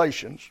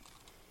Revelations.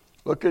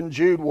 Look in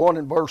Jude 1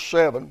 and verse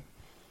 7.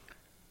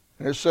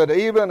 And it said,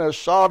 even as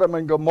Sodom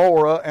and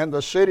Gomorrah and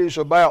the cities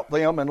about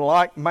them in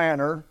like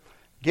manner,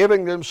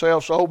 giving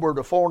themselves over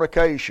to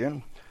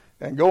fornication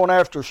and going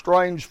after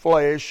strange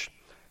flesh,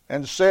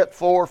 and set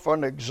forth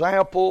an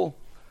example,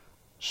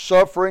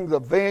 suffering the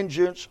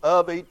vengeance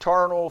of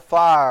eternal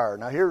fire.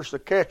 Now here's the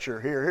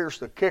catcher here. Here's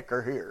the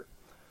kicker here.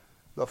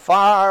 The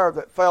fire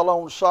that fell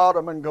on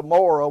Sodom and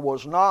Gomorrah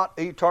was not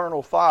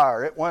eternal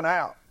fire. It went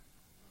out.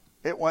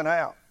 It went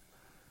out.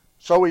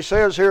 So he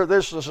says here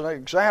this is an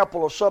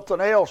example of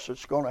something else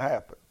that's going to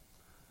happen.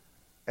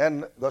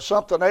 And the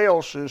something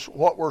else is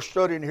what we're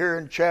studying here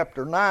in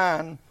chapter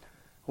 9,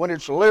 when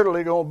it's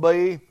literally going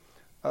to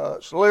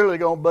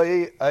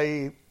be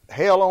a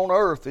hell on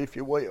earth, if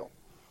you will.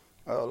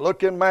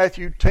 Look in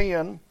Matthew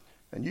 10,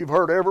 and you've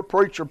heard every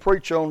preacher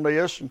preach on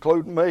this,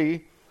 including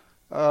me,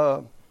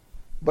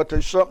 but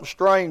there's something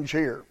strange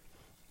here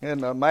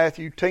in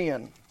Matthew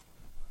 10.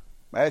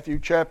 Matthew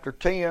chapter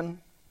 10,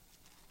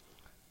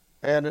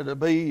 and it'll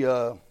be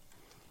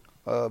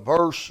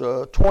verse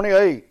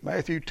 28.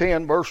 Matthew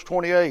 10, verse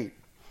 28.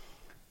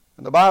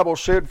 And the Bible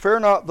said, fear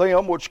not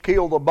them which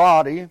kill the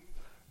body,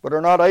 but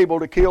are not able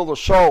to kill the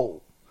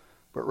soul,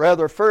 but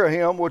rather fear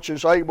him which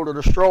is able to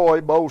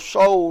destroy both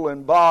soul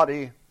and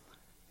body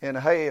in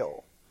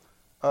hell.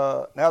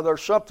 Now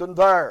there's something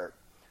there.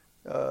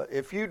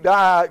 If you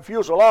die, if you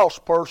was a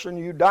lost person,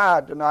 you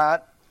died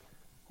tonight,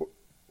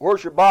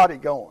 where's your body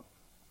going?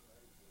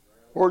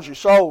 Where's your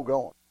soul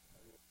going?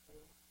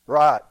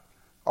 Right.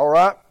 All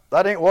right.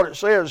 That ain't what it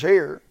says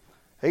here.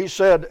 He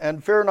said,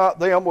 and fear not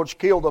them which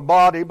kill the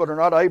body, but are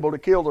not able to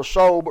kill the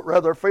soul, but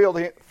rather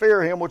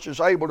fear him which is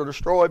able to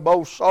destroy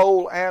both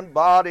soul and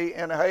body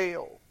in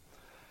hell.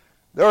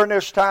 During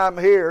this time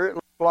here, it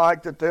looks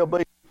like that there'll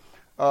be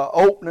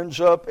openings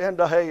up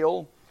into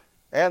hell,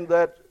 and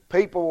that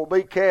people will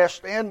be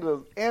cast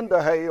into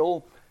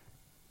hell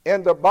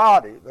in their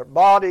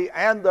body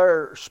and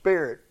their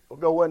spirit will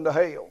go into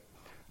hell.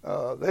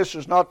 This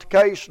is not the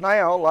case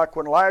now. Like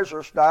when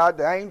Lazarus died,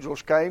 the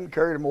angels came and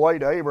carried him away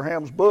to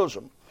Abraham's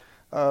bosom.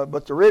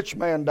 But the rich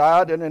man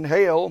died, and in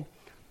hell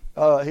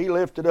he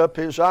lifted up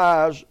his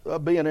eyes,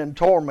 being in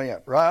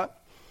torment, right?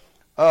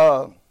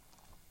 Let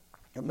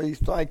me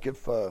think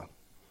if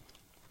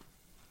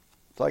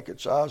think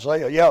it's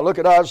Isaiah. Yeah, look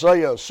at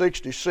Isaiah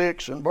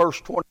 66 and verse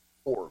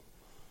 24.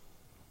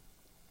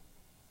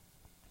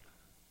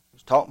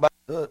 It's talking about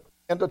the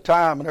end of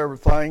time and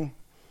everything.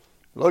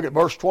 Look at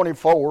verse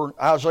 24,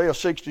 Isaiah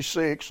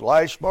 66,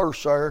 last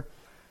verse there.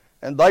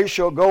 And they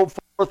shall go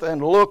forth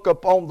and look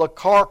upon the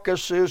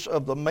carcasses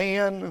of the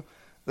men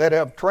that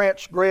have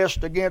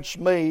transgressed against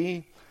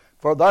me,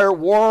 for their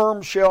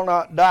worm shall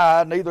not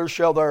die, neither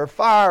shall their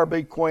fire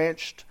be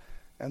quenched,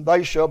 and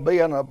they shall be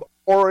an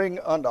abhorring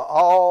unto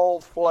all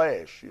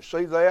flesh. You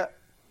see that?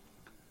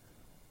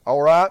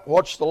 All right,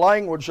 what's the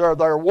language there?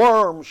 Their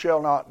worm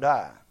shall not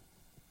die.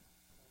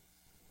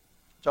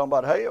 Talking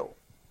about hell.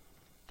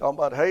 Talking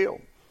about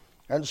hell.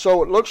 And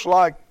so it looks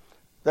like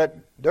that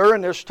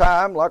during this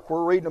time, like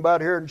we're reading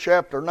about here in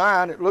chapter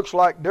 9, it looks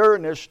like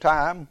during this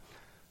time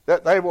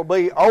that they will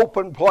be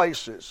open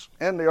places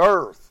in the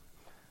earth.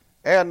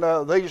 And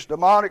these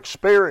demonic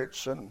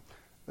spirits and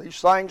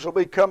these things will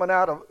be coming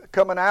out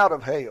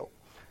of hell.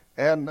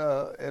 And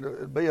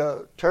it'll be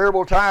a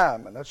terrible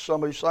time. And that's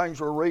some of these things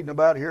we're reading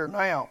about here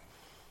now.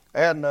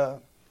 And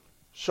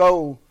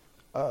so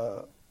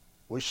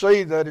we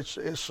see that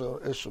it's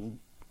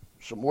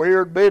some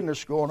weird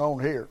business going on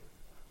here.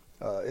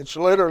 It's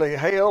literally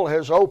hell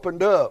has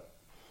opened up.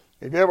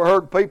 Have you ever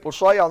heard people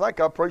say, I think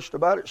I preached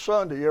about it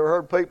Sunday, you ever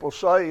heard people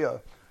say,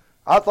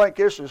 I think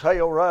this is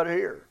hell right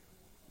here?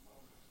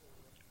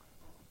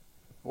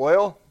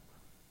 Well,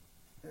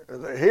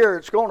 here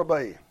it's going to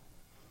be.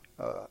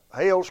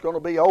 Hell's going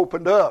to be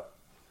opened up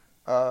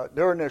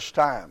during this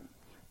time.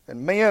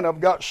 And men have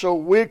got so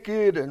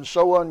wicked and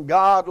so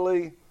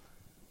ungodly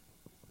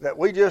that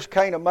we just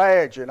can't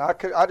imagine.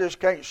 I just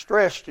can't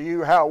stress to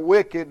you how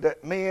wicked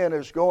that men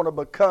is going to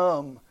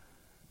become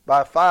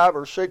by 5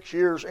 or 6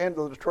 years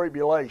into the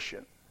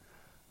tribulation.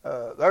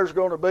 There's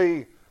going to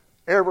be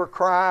every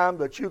crime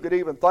that you could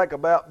even think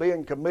about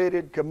being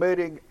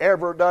committing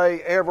every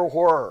day,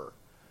 everywhere.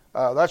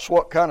 That's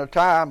what kind of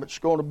time it's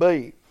going to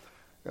be.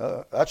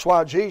 That's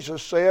why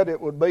Jesus said it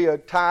would be a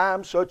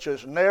time such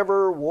as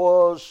never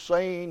was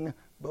seen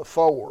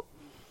before.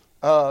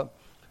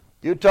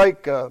 You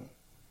take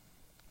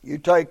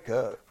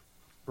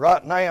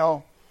right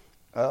now,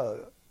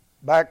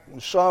 back in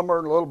summer,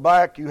 a little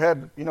back, you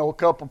had a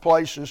couple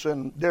places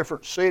in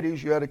different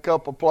cities. You had a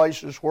couple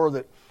places where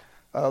that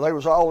there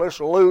was all this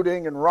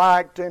looting and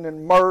rioting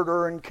and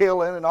murder and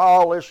killing and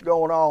all this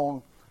going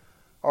on.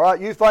 All right,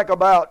 you think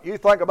about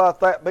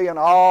that being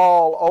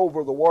all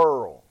over the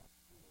world.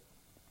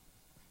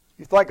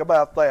 You think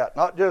about that,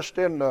 not just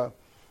in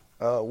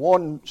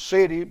one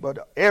city,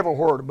 but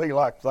everywhere to be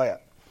like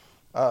that.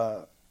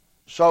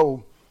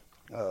 So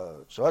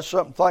So that's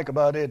something to think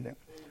about, isn't it?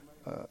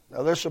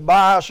 Now this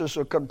Abyss is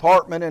a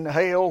compartment in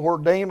hell where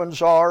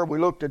demons are. We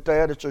looked at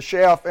that. It's a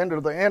shaft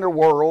into the inner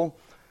world.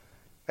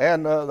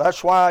 And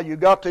that's why you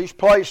got these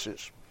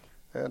places.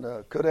 And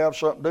could have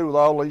something to do with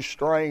all these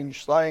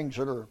strange things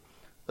that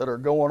are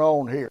going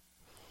on here.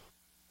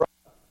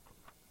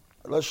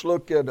 Let's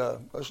look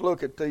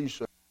at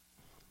these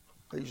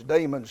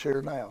demons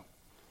here now.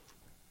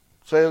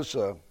 It says,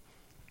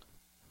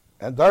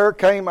 and there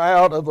came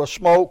out of the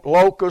smoke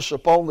locusts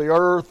upon the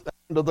earth,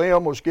 and to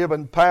them was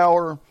given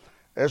power,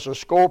 as the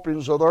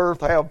scorpions of the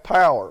earth have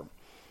power.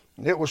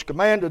 And it was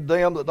commanded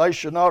them that they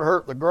should not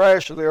hurt the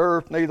grass of the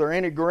earth, neither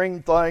any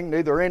green thing,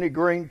 neither any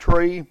green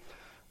tree,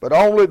 but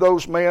only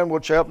those men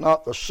which have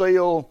not the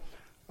seal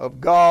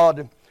of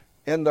God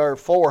in their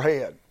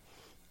forehead.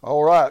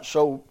 All right,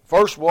 so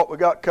first what we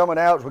got coming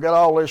out is we got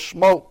all this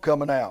smoke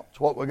coming out. It's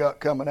what we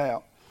got coming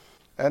out.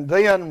 And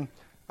then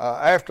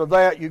after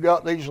that you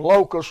got these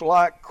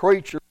locust-like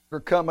creatures that are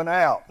coming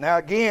out. Now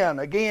again,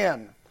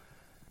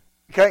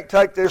 you can't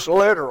take this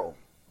literal.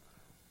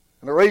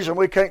 And the reason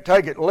we can't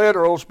take it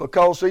literal is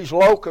because these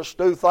locusts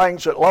do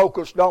things that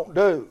locusts don't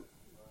do.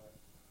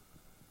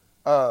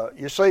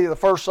 You see, the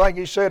first thing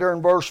he said here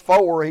in verse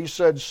 4, he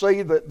said,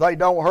 see that they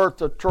don't hurt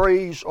the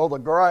trees or the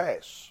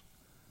grass.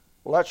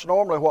 Well, that's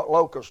normally what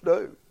locusts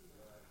do.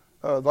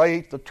 They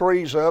eat the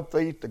trees up,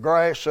 they eat the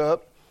grass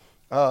up.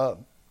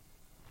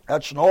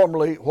 That's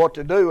normally what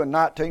they do. In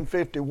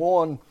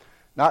 1951,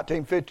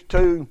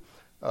 1952,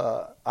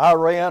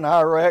 Iran,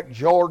 Iraq,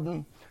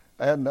 Jordan,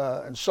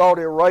 and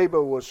Saudi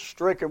Arabia was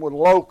stricken with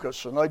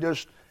locusts, and they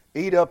just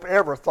eat up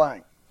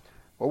everything.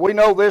 Well, we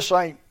know this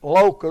ain't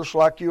locusts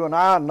like you and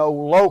I know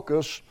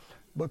locusts,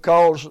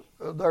 because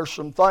there's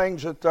some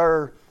things that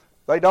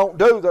they don't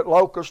do that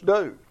locusts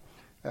do.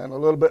 And a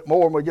little bit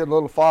more when we get a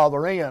little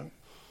farther in.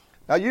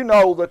 Now you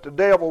know that the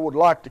devil would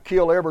like to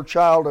kill every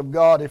child of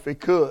God if he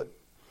could.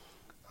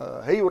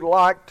 He would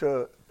like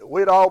to,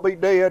 we'd all be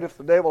dead if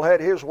the devil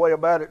had his way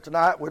about it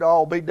tonight, we'd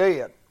all be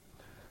dead.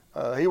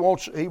 He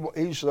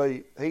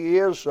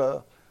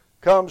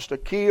comes to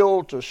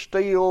kill, to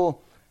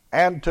steal,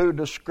 and to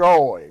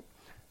destroy.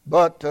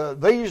 But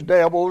these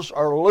devils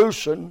are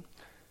loosened,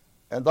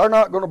 and they're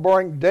not going to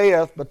bring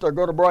death, but they're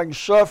going to bring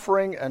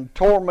suffering and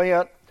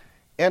torment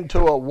into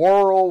a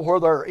world where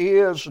there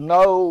is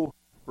no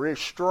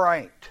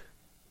restraint.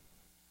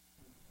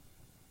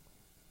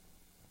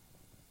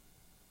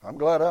 I'm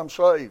glad I'm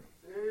saved.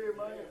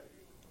 Amen.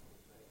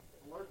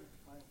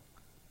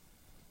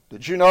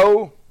 Did you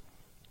know?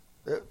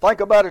 Think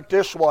about it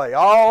this way.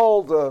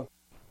 Well,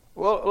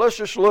 let's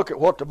just look at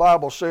what the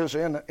Bible says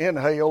in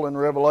hell in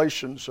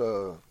Revelations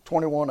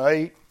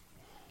 21:8.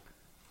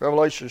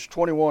 Revelations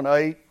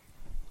 21:8.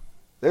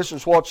 This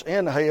is what's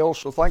in hell,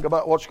 so think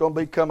about what's going to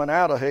be coming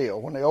out of hell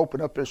when they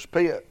open up this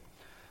pit.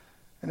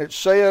 And it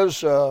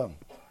says, the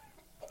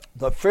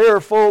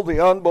fearful,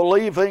 the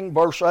unbelieving,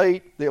 verse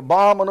 8, the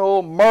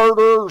abominable,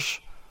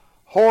 murderers,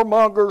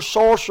 whoremongers,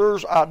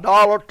 sorcerers,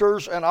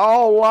 idolaters, and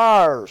all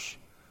liars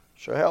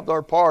shall have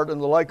their part in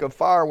the lake of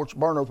fire, which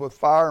burneth with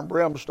fire and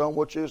brimstone,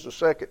 which is the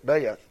second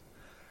death.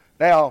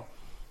 Now,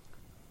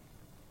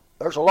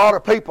 there's a lot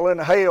of people in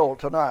hell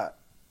tonight.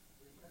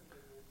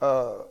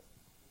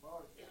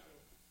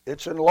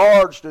 It's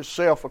enlarged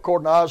itself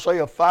according to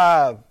Isaiah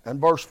 5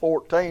 and verse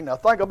 14. Now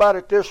think about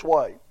it this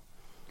way.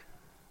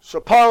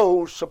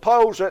 Suppose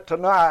that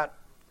tonight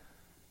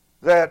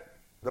that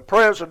the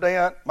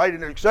president made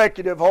an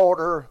executive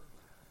order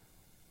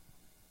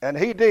and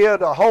he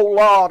did a whole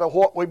lot of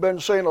what we've been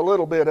seeing a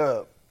little bit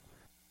of.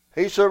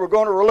 He said, we're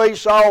going to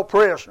release all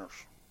prisoners.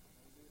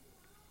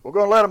 We're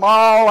going to let them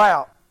all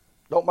out.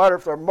 Don't matter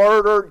if they're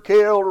murdered,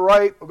 killed,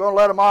 raped, we're going to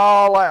let them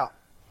all out.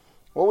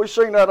 Well, we've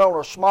seen that on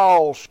a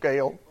small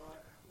scale,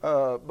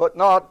 but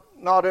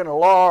not in a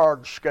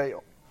large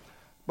scale.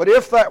 But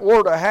if that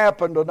were to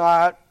happen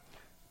tonight,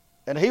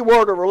 and he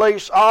were to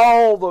release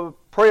all the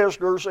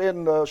prisoners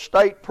in the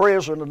state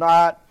prison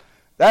tonight,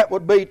 that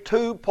would be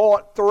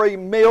 2.3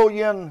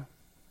 million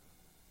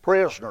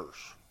prisoners.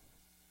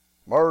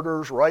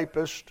 Murderers,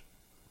 rapists,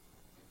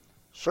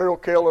 serial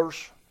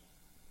killers.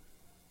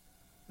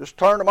 Just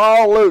turn them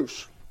all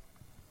loose.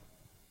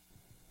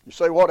 You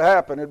say, what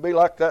happened? It'd be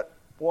like that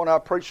one I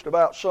preached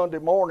about Sunday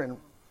morning,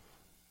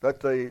 that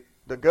the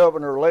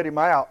governor let him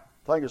out.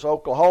 I think it's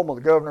Oklahoma.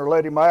 The governor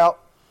let him out.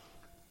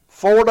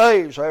 4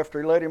 days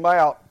after he let him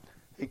out,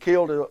 he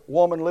killed a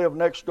woman who lived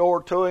next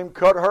door to him,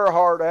 cut her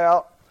heart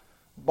out,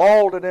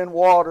 boiled it in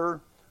water,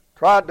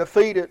 tried to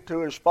feed it to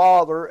his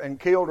father, and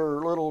killed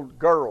her little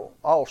girl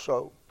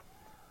also.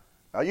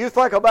 Now you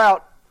think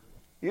about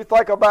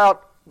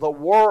the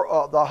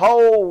world, the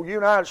whole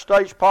United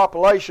States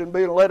population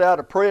being let out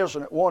of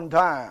prison at one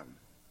time.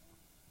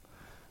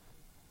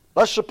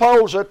 Let's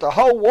suppose that the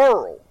whole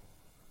world,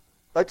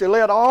 that they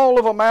let all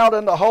of them out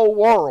in the whole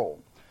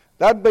world.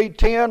 That'd be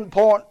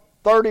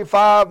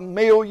 10.35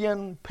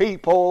 million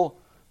people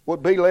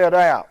would be let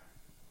out.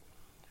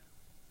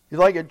 You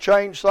think it'd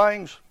change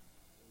things?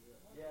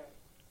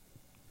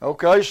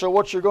 Okay, so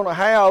what you're going to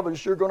have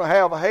is you're going to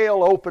have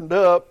hell opened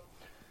up,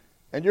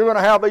 And you're going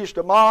to have these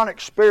demonic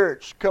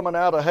spirits coming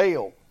out of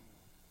hell.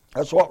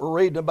 That's what we're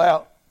reading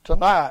about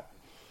tonight.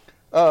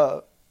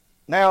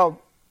 Now,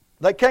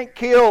 they can't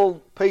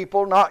kill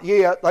people, not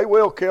yet. They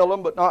will kill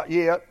them, but not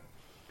yet.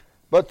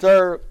 But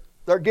they're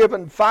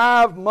given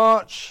 5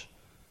 months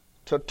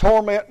to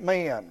torment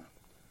men.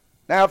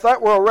 Now, if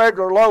that were a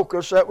regular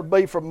locust, that would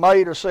be from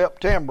May to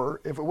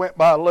September, if it went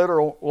by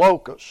literal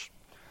locust.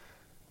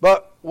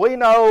 But we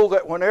know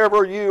that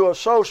whenever you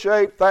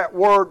associate that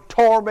word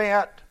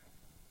torment,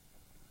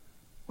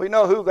 we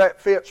know who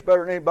that fits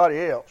better than anybody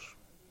else.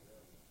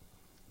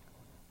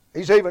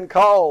 He's even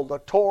called the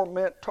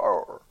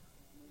tormentor.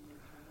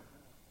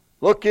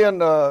 Look in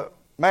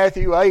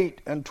Matthew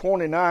 8 and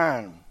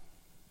 29.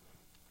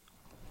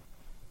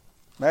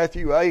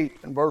 Matthew 8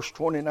 and verse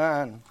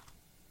 29.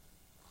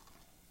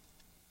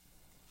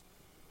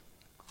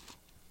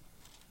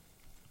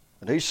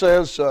 And he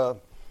says,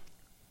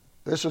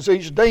 this is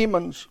these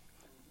demons.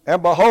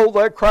 And behold,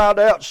 they cried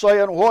out,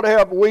 saying, What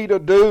have we to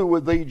do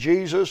with thee,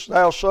 Jesus,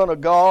 thou Son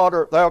of God?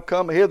 Art thou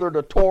come hither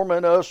to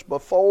torment us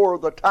before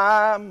the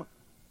time?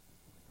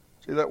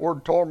 See, that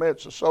word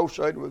torment's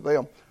associated with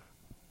them.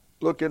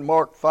 Look in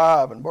Mark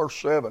 5 and verse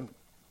 7.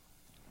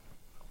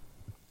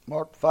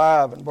 Mark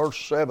 5 and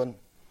verse 7.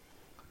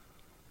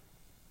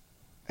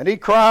 And he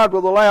cried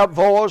with a loud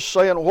voice,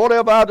 saying, What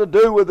have I to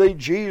do with thee,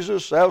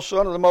 Jesus, thou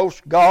Son of the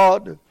Most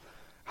God?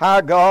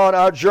 High God,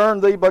 I adjourn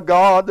thee by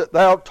God that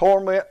thou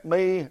torment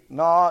me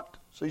not.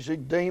 See,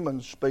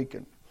 demons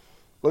speaking.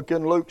 Look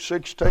in Luke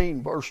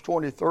 16, verse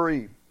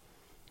 23.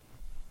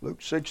 Luke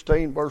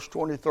 16, verse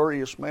 23,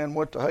 this man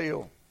went to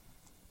hell.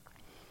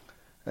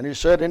 And he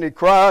said, and he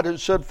cried and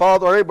said,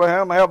 Father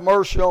Abraham, have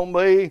mercy on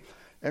me,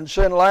 and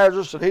send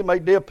Lazarus that he may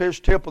dip his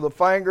tip of the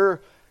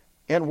finger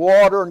in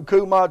water and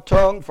cool my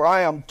tongue, for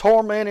I am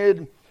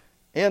tormented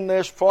in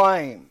this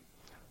flame.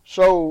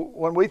 So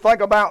when we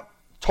think about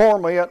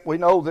torment, we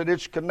know that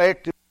it's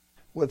connected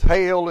with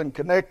hell and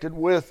connected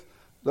with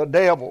the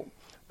devil.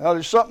 Now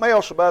there's something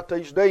else about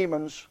these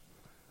demons,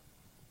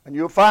 and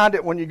you'll find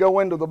it when you go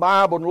into the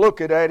Bible and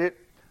look at it.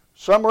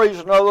 Some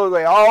reason or other,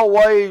 they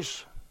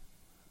always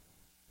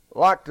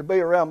like to be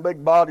around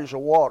big bodies of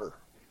water.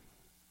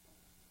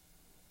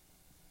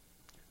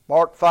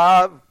 Mark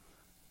 5,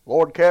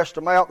 Lord cast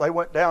them out. They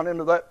went down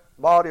into that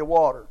body of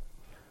water.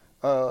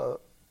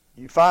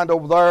 You find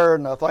over there,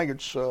 and I think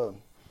it's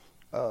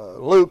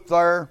Luke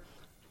there.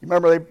 You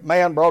remember the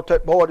man brought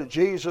that boy to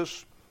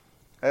Jesus,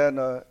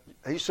 and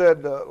he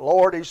said,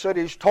 Lord, he said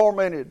he's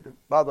tormented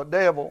by the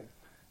devil.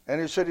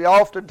 And he said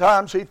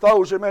oftentimes he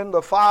throws him in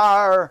the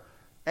fire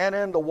and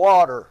in the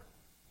water.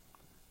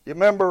 You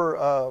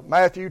remember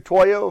Matthew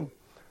 12?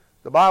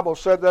 The Bible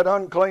said that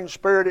unclean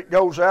spirit that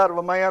goes out of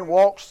a man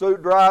walks through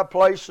dry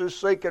places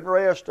seeking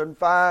rest and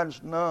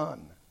finds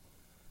none.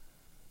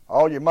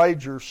 All your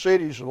major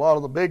cities, a lot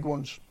of the big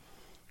ones,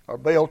 are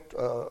built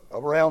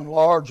around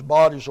large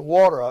bodies of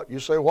water. You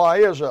say, why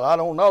is that? I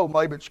don't know.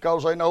 Maybe it's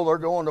because they know they're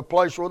going to a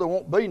place where there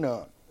won't be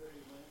none.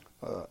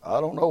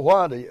 I don't know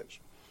why it is.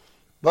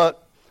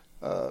 But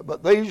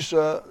these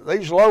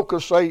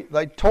locusts,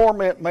 they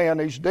torment men.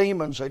 These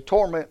demons, they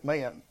torment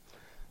men.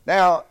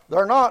 Now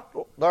they're not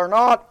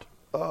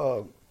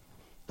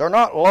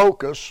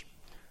locusts,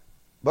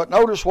 but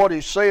notice what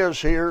he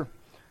says here.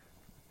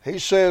 He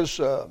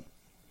says,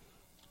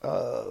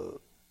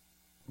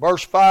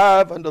 verse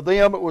 5, and to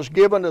them it was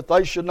given that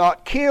they should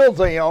not kill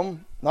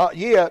them, not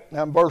yet.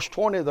 Now in verse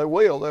 20 they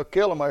will. They'll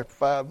kill them after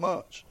 5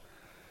 months.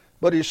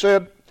 But he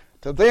said,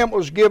 to them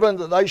was given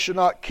that they should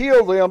not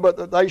kill them, but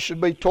that they should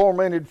be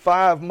tormented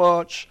 5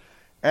 months.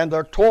 And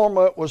their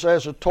torment was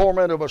as the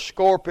torment of a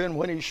scorpion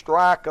when he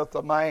striketh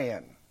a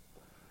man.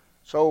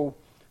 So,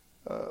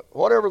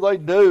 whatever they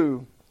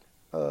do,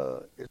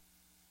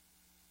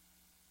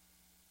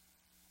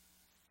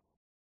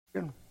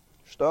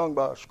 stung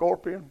by a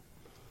scorpion.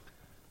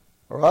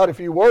 All right,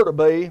 if you were to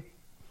be,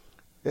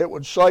 it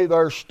would say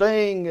their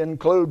sting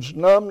includes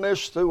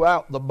numbness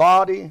throughout the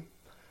body,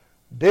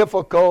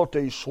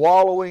 difficulty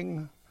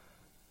swallowing,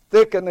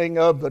 thickening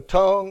of the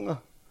tongue,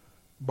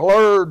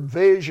 blurred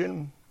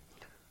vision,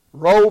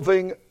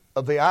 roving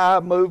of the eye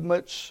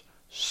movements,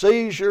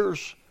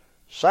 seizures,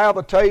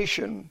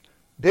 salivation,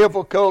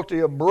 difficulty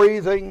of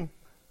breathing,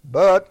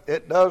 but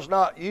it does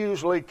not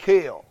usually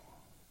kill.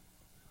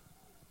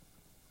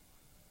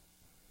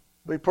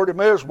 Be pretty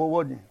miserable,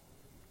 wouldn't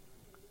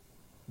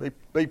you?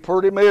 Be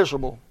pretty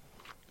miserable.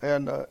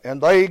 And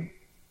they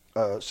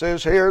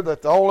says here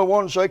that the only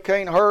ones they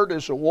can't hurt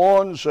is the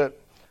ones that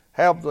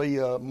have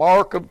the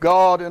mark of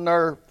God in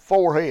their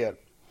forehead.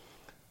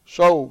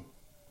 So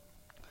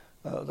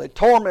they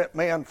torment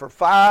men for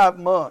 5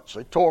 months.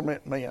 They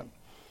torment men.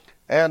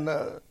 And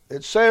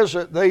it says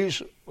that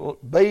these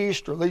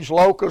beasts or these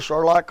locusts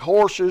are like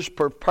horses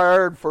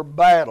prepared for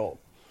battle.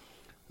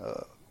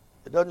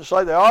 It doesn't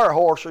say they are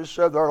horses. It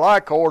says they're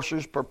like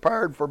horses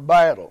prepared for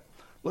battle.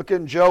 Look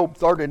in Job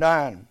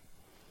 39.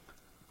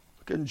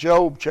 Look in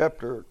Job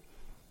chapter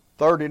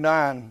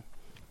 39,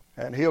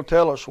 and he'll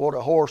tell us what a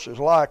horse is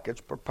like.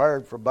 It's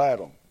prepared for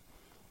battle.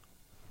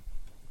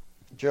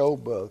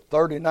 Job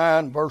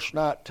 39, verse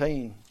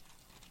 19.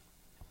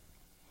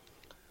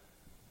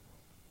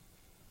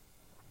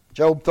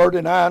 Job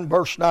 39,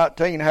 verse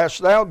 19.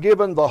 Hast thou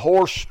given the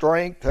horse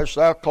strength? Hast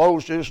thou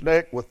closed his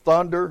neck with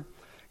thunder?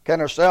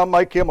 Canst thou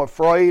make him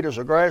afraid as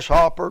a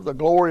grasshopper? The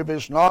glory of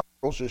his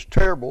nostrils is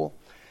terrible.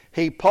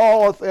 He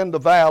paweth in the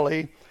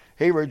valley.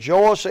 He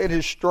rejoiceth in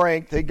his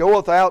strength. He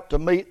goeth out to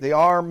meet the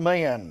armed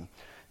men.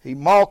 He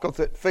mocketh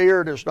at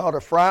fear, is not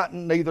affrighted,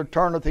 neither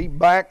turneth he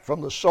back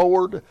from the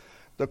sword.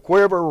 The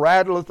quiver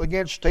rattleth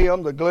against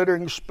him, the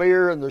glittering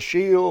spear and the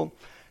shield.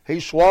 He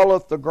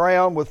swalloweth the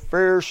ground with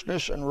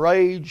fierceness and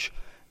rage.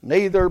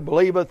 Neither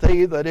believeth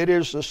he that it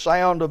is the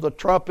sound of the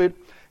trumpet.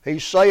 He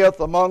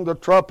saith among the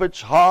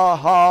trumpets, Ha,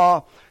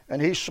 ha,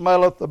 and he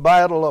smelleth the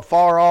battle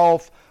afar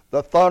off,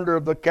 the thunder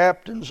of the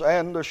captains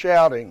and the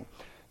shouting.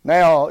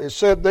 Now, it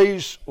said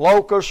these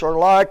locusts are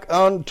like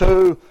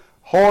unto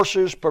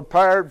horses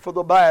prepared for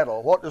the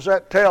battle. What does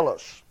that tell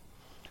us?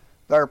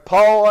 They're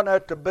pawing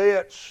at the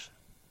bits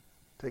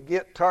to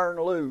get turned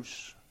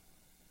loose.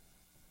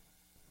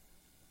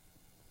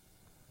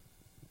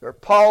 They're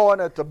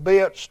pawing at the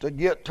bits to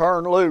get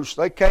turned loose.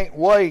 They can't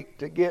wait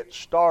to get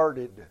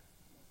started.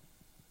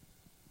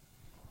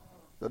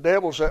 The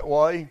devil's that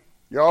way.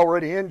 You're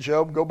already in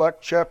Job. Go back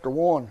to chapter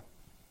 1.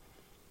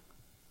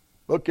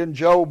 Look in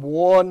Job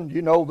 1.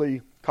 You know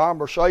the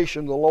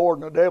conversation the Lord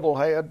and the devil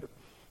had.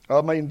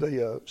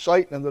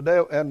 Satan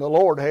and the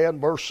Lord had,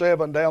 verse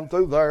 7 down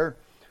through there.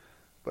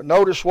 But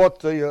notice what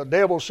the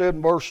devil said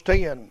in verse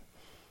 10.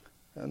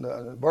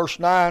 And verse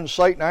 9,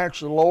 Satan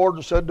answered the Lord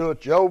and said to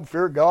it, Job,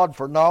 fear God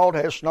for naught.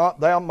 Hast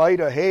not thou made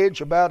a hedge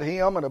about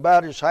him and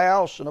about his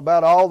house and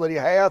about all that he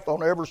hath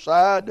on every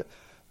side?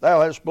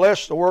 Thou hast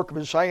blessed the work of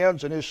his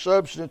hands, and his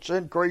substance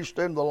increased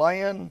in the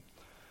land.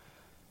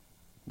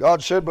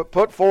 God said, but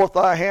put forth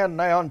thy hand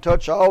now and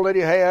touch all that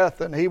he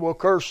hath, and he will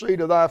curse thee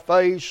to thy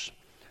face.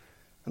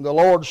 And the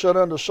Lord said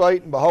unto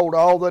Satan, behold,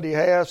 all that he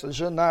hath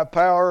is in thy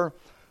power.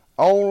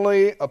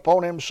 Only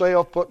upon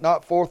himself put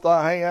not forth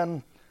thy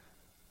hand.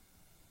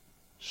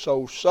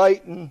 So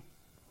Satan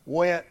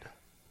went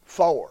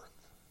forth.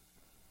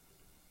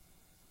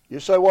 You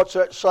say, what's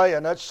that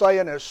saying? That's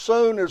saying as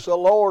soon as the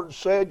Lord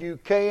said you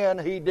can,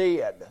 he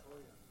did.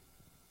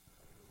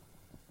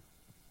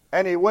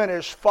 And he went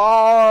as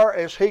far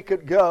as he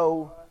could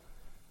go,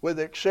 with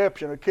the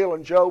exception of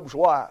killing Job's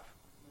wife.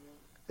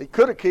 He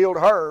could have killed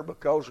her,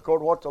 because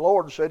according to what the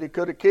Lord said, he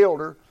could have killed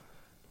her.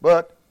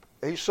 But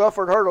he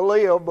suffered her to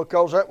live,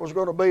 because that was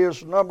going to be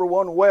his number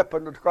one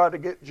weapon to try to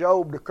get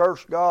Job to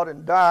curse God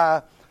and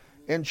die.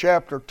 In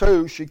chapter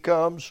 2, she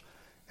comes,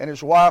 and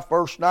his wife,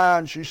 verse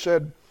 9, she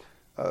said,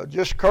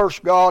 just curse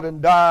God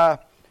and die.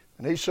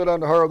 And he said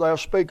unto her, thou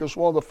speakest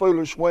one of the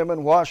foolish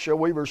women. Why shall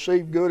we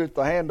receive good at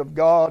the hand of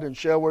God, and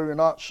shall we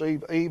not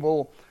receive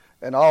evil?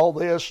 And all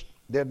this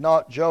did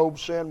not Job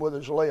sin with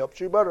his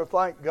lips. You better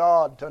thank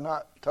God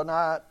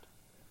tonight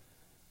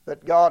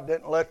that God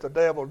didn't let the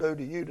devil do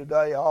to you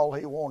today all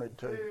he wanted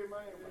to.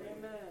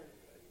 Amen.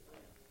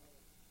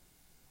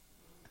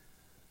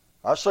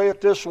 I say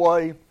it this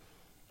way.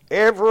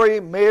 Every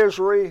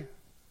misery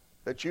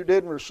that you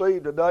didn't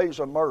receive today is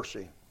a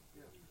mercy.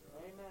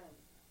 Amen.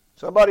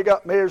 Somebody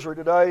got misery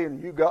today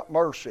and you got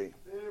mercy.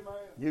 Amen.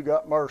 You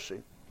got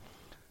mercy.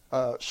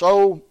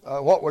 So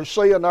what we're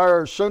seeing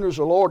there, as soon as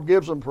the Lord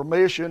gives them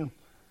permission,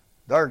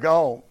 they're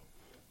gone.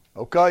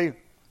 Okay?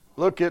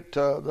 Look at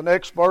the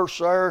next verse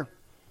there.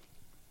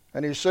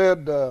 And he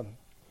said,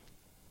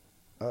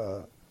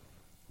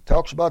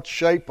 talks about the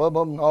shape of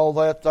them and all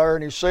that there.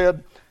 And he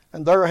said,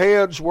 and their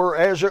heads were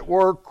as it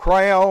were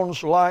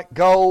crowns like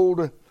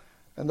gold,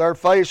 and their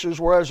faces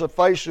were as the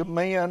face of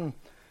men,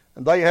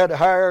 and they had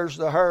hairs,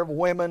 the hair of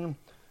women,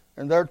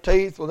 and their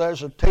teeth were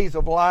as the teeth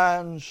of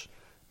lions,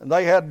 and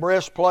they had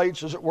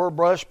breastplates as it were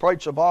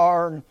breastplates of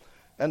iron,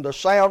 and the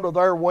sound of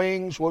their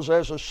wings was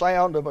as the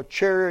sound of a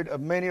chariot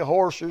of many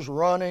horses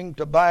running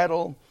to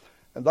battle,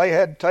 and they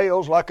had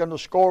tails like unto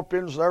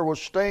scorpions, there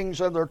was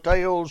stings in their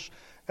tails,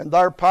 and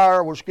their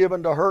power was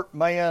given to hurt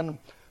man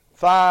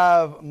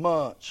 5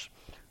 months.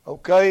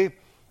 Okay,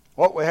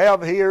 what we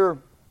have here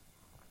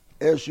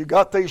is you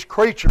got these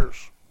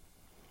creatures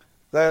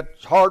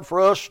that's hard for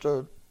us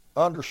to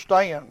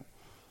understand.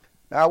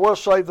 Now I will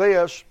say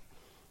this,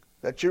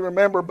 that you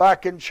remember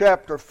back in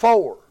chapter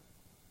 4.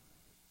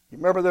 You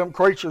remember them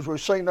creatures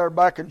we've seen there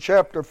back in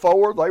chapter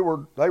 4?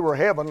 They were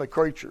heavenly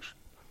creatures.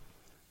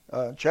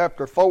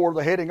 Chapter 4,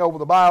 the heading over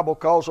the Bible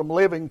calls them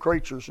living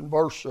creatures in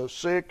verse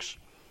 6,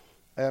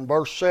 and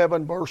verse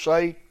 7, verse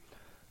 8.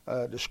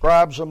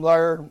 Describes them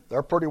there.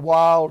 They're pretty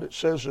wild. It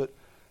says that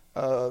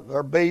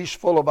they're beasts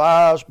full of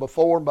eyes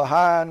before and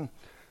behind.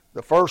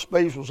 The first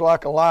beast was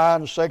like a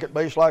lion, the second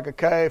beast like a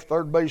calf,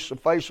 third beast the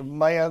face of a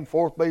man,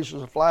 fourth beast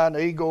is a flying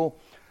eagle.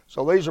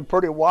 So these are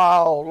pretty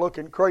wild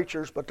looking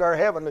creatures, but they're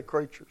heavenly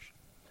creatures.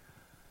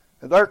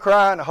 And they're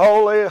crying,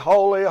 holy,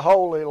 holy,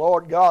 holy,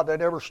 Lord God. They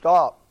never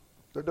stop.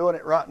 They're doing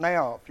it right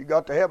now. If you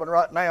got to heaven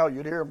right now,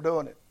 you'd hear them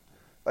doing it.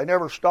 They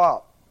never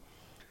stop.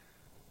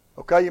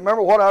 Okay, you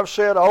remember what I've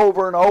said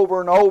over and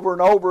over and over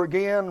and over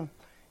again?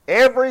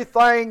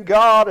 Everything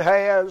God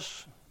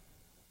has,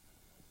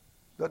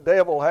 the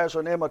devil has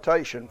an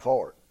imitation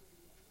for it.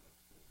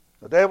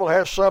 The devil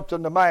has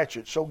something to match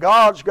it. So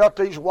God's got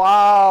these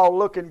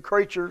wild-looking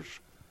creatures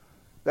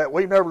that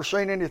we've never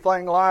seen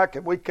anything like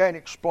and we can't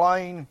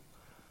explain.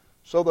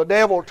 So the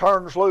devil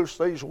turns loose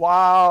these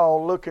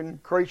wild-looking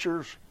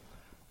creatures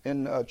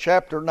in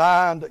chapter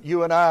 9 that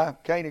you and I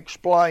can't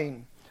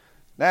explain.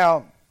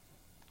 Now,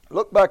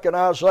 look back in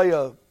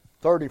Isaiah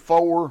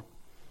 34.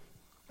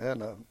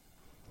 And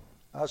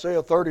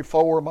Isaiah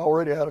 34, I'm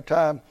already out of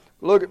time.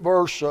 Look at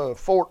verse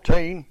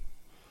 14.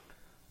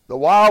 The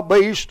wild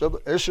beast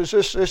of this is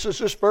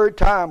this very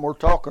time we're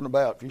talking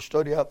about. If you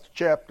study out the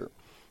chapter,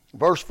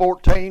 verse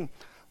 14,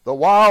 the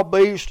wild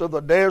beast of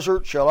the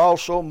desert shall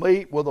also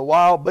meet with the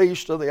wild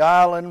beast of the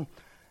island,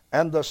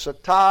 and the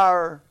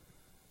satyr.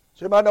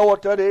 Does anybody know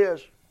what that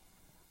is?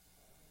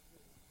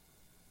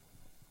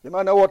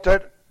 Anybody know what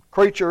that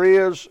creature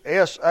is?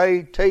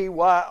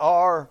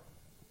 S-A-T-Y-R.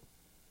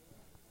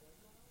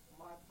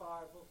 My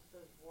Bible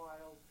says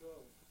wild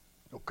goat.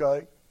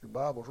 Okay, your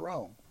Bible's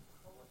wrong.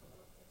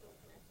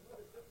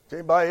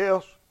 Anybody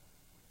else?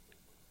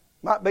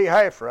 Might be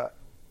half right.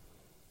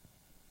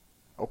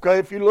 Okay,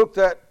 if you look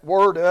that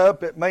word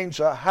up, it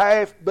means a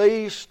half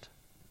beast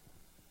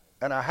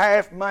and a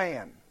half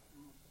man.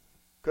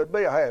 Could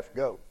be a half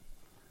goat.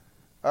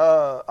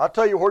 I'll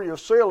tell you where you'll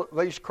see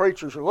these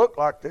creatures that look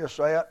like this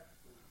at.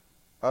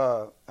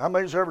 How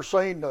many's ever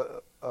seen,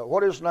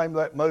 what is the name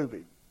of that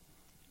movie?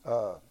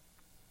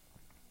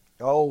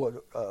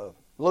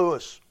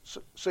 Lewis,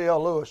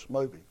 C.L. Lewis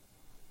movie.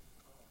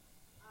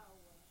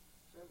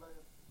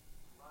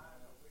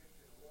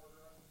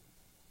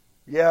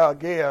 Yeah, I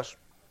guess.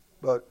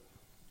 But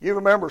you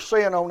remember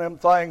seeing on them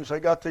things,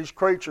 they got these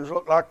creatures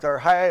look like they're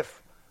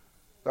half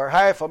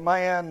a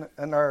man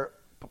and their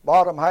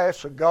bottom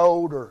half's of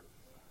gold or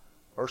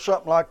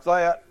something like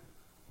that.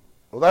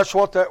 Well, that's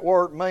what that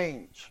word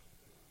means.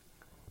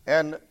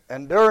 And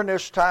during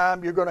this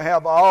time, you're going to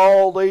have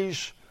all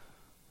these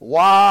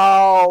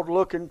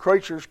wild-looking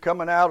creatures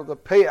coming out of the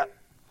pit.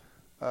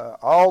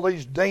 All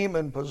these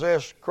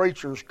demon-possessed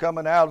creatures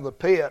coming out of the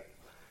pit.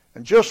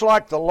 And just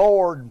like the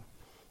Lord,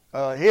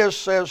 His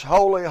says,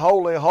 holy,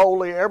 holy,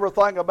 holy.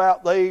 Everything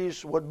about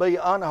these would be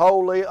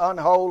unholy,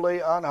 unholy,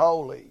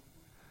 unholy.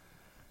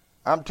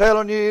 I'm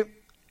telling you,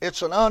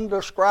 it's an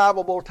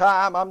undescribable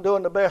time. I'm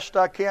doing the best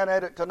I can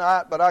at it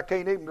tonight, but I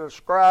can't even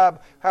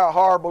describe how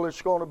horrible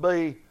it's going to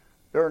be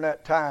during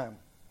that time.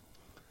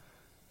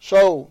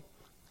 So,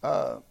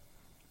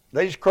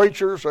 these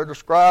creatures are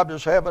described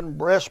as having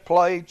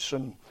breastplates,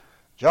 and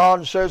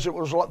John says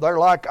they're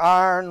like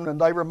iron, and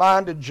they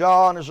reminded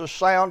John as a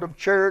sound of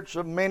chariots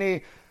of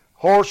many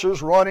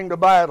horses running to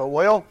battle.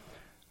 Well,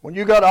 when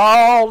you got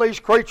all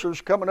these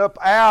creatures coming up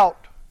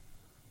out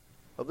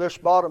of this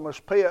bottomless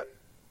pit,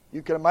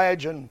 you can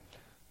imagine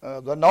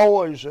the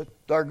noise that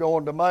they're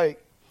going to make.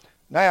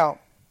 Now,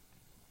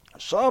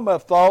 some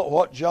have thought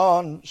what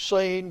John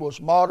seen was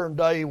modern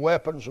day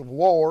weapons of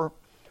war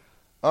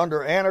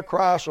under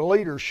Antichrist's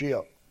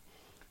leadership.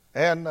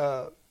 And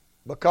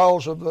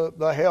because of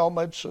the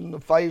helmets and the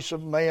face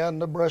of men,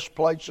 the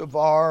breastplates of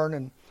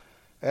iron,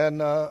 and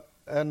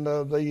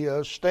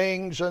the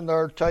stings in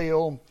their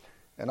tail,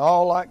 and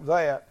all like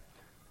that.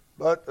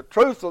 But the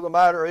truth of the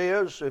matter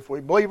is, if we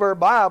believe our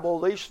Bible,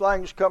 these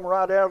things come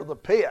right out of the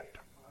pit.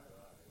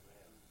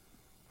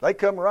 They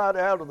come right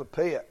out of the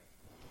pit.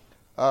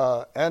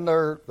 And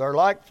they're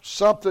like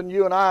something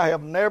you and I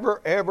have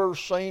never, ever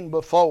seen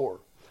before.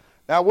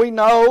 Now, we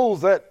know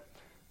that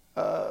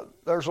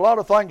there's a lot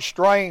of things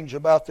strange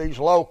about these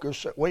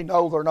locusts that we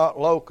know they're not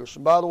locusts.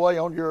 And by the way,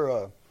 on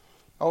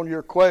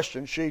your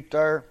question sheet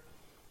there,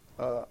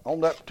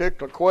 on that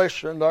particular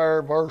question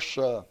there, verse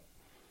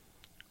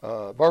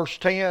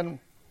 10,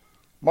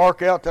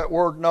 mark out that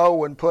word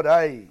no and put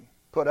A.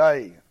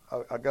 I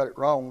got it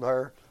wrong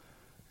there.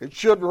 It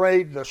should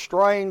read, the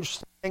strange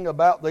thing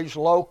about these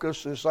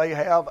locusts is they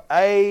have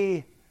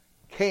a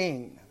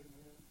king.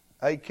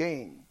 A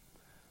king.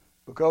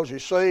 Because you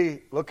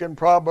see, look in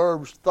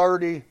Proverbs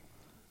 30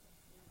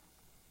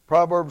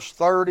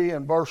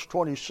 and verse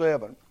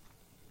 27.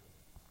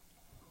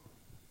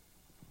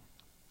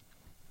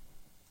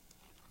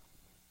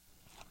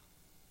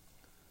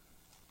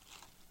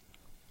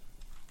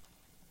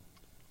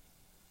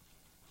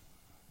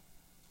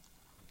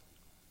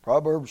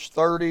 Proverbs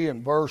 30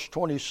 and verse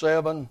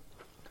 27.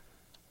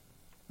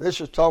 This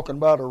is talking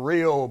about a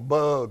real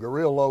bug, a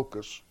real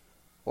locust.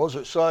 What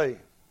does it say?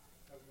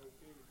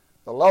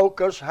 The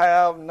locusts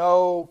have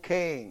no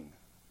king.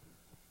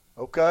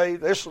 Okay,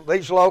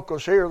 these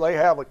locusts here, they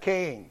have a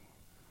king.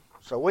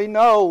 So we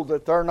know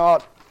that they're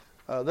not,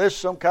 this is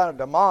some kind of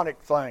demonic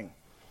thing.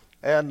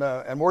 And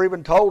we're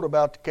even told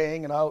about the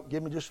king, and I'll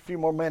give me just a few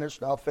more minutes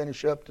and I'll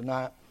finish up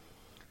tonight.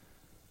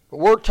 But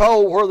we're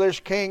told where this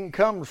king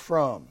comes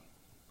from.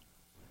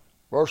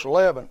 Verse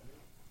 11.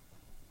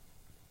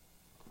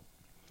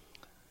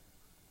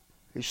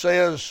 He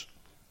says,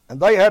 and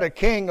they had a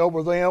king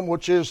over them,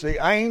 which is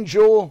the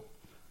angel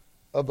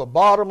of the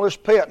bottomless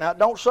pit. Now,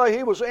 don't say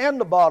he was in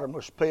the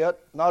bottomless pit,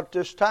 not at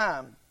this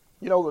time.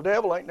 You know, the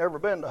devil ain't never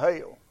been to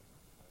hell.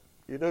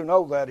 You do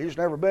know that. He's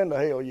never been to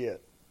hell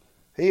yet.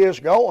 He is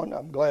going,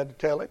 I'm glad to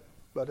tell him,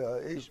 but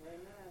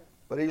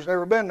he's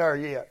never been there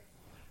yet.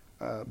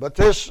 But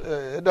this,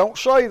 it don't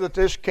say that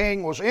this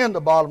king was in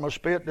the bottomless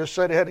pit. It just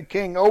said he had a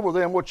king over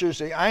them, which is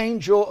the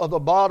angel of the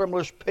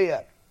bottomless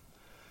pit,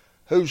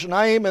 whose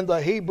name in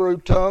the Hebrew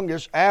tongue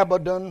is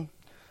Abaddon,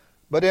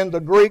 but in the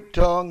Greek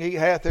tongue he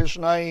hath his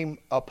name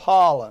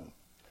Apollyon.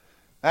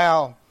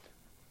 Now,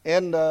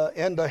 in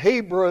the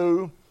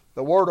Hebrew,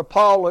 the word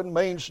Apollyon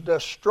means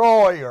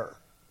destroyer,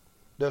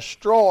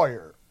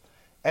 destroyer.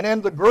 And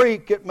in the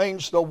Greek, it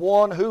means the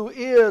one who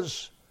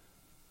is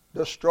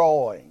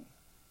destroying.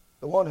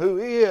 The one who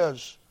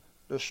is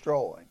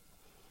destroying.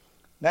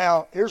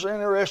 Now, here's an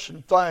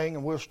interesting thing,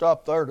 and we'll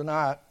stop there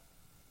tonight.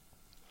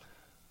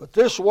 But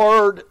this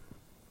word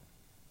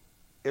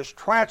is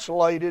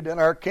translated in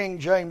our King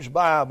James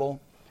Bible.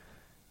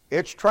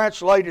 It's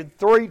translated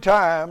 3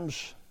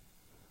 times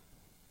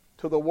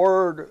to the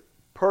word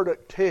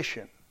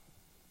perdition.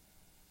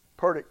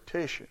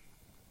 Perdition.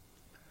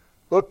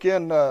 Look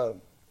in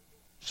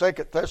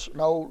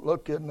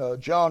look in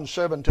John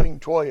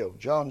 17:12.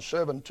 John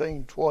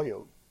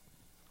 17:12.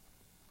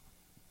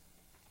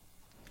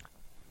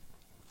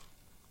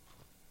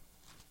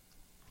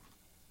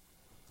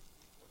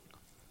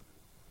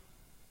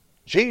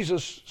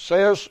 Jesus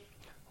says,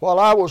 "While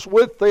I was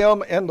with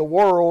them in the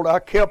world, I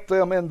kept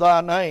them in thy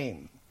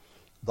name.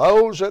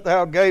 Those that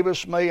thou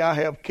gavest me I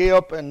have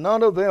kept, and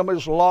none of them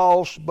is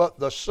lost, but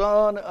the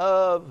son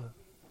of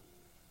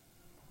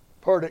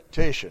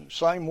perdition."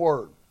 Same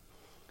word.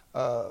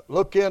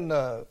 Look in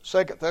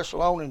 2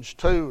 Thessalonians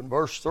 2 and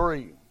verse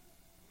 3.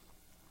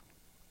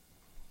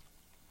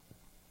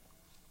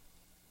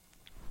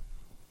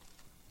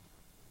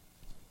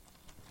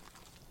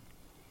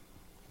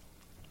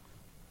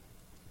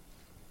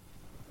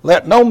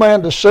 "Let no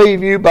man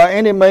deceive you by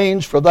any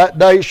means, for that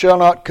day shall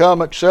not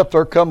come except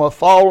there come a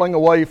falling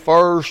away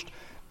first,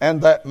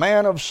 and that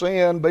man of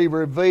sin be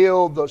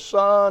revealed, the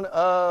son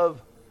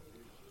of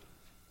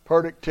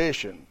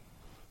perdition."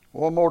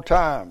 One more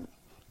time.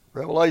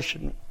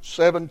 Revelation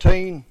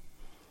 17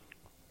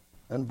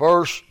 and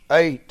verse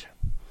 8.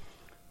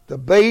 "The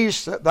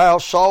beast that thou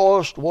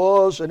sawest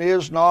was and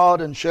is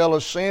not, and shall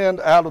ascend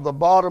out of the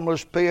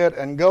bottomless pit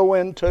and go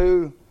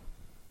into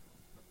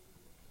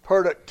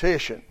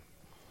perdition."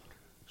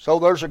 So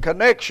there's a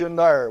connection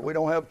there. We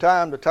don't have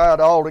time to tie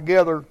it all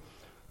together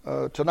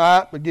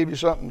tonight, but give you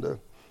something to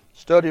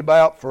study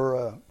about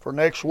for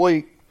next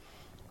week.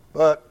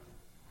 But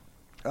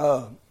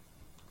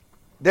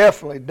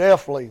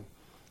definitely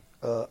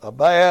a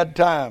bad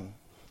time,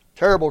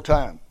 terrible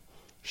time,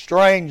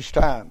 strange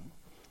time,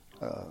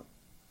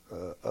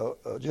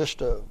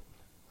 just a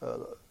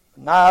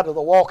night of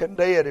the walking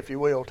dead, if you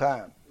will,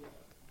 time.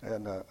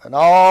 And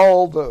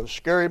all the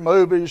scary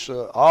movies,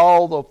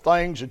 all the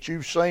things that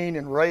you've seen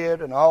and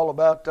read and all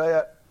about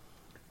that,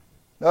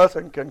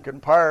 nothing can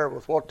compare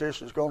with what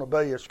this is going to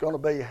be. It's going to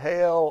be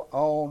hell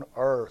on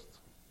earth.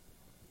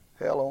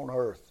 Hell on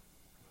earth.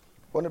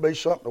 Wouldn't it be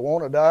something to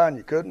want to die and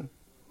you couldn't?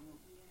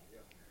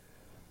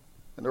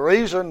 And the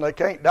reason they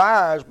can't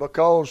die is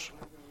because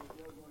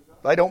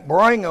they don't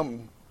bring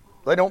them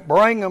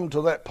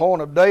to that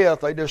point of death.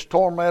 They just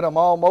torment them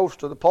almost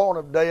to the point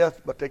of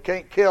death, but they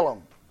can't kill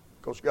them.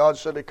 Because God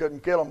said they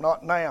couldn't kill them,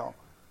 not now.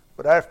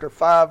 But after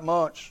 5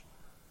 months,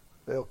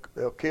 they'll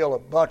kill a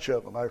bunch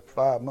of them. After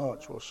 5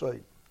 months, we'll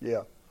see.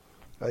 Yeah.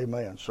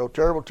 Amen. So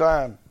terrible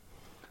time.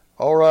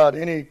 All right,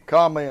 any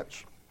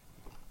comments?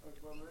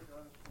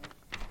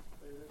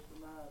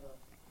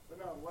 We're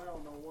not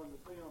allowing no one to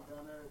film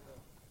down there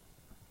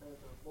at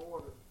the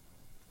border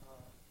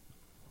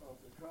of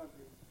the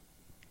country.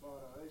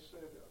 But they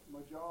said the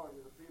majority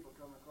of the people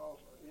coming across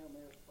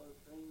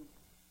MS-13,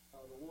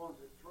 the ones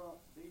that Trump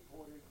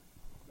deported,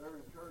 they're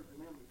encouraging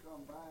them to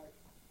come back,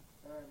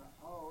 and I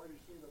already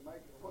see them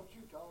making what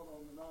you taught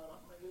on tonight. I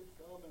mean, it's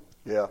coming.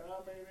 Yeah. And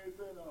I mean, it's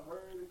in a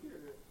hurry to get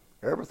it.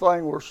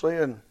 Everything we're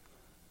seeing,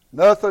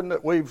 nothing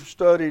that we've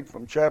studied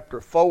from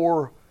chapter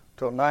 4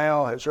 till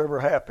now has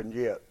ever happened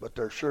yet, but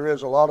there sure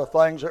is a lot of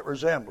things that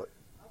resemble it.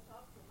 I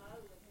talked to Mo,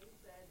 and he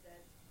said that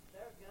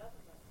their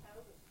government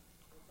told us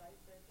that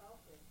they've been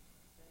talking,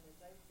 and that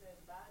they said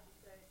Biden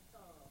said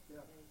come,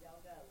 Yeah. and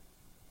y'all go.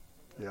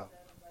 And he Yeah.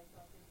 said they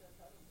talked to us,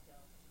 told them to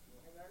come.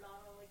 And they're not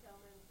only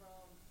coming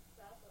from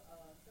Central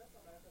America,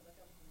 they're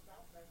coming from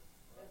South America.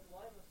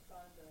 Venezuela's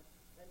trying to,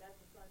 and that's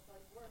the same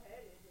place we're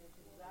headed. It's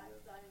the exact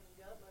same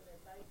government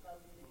that they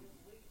voted in,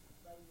 we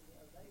voted in,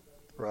 or they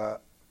voted in. Right,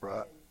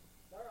 right. And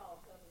they're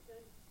all coming too.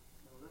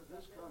 No,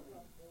 this country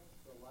is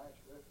the last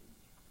refuge.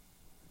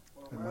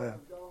 When Amen.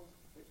 America's gone,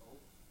 it's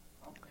over.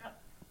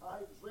 I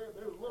hate to say it,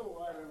 there's a little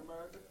light in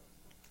America. A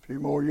few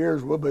more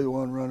years, we'll be the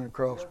one running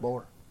across the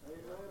border. Amen,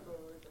 brother.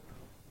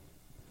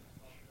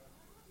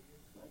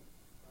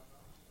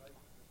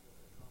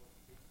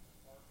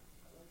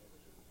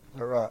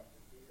 All right.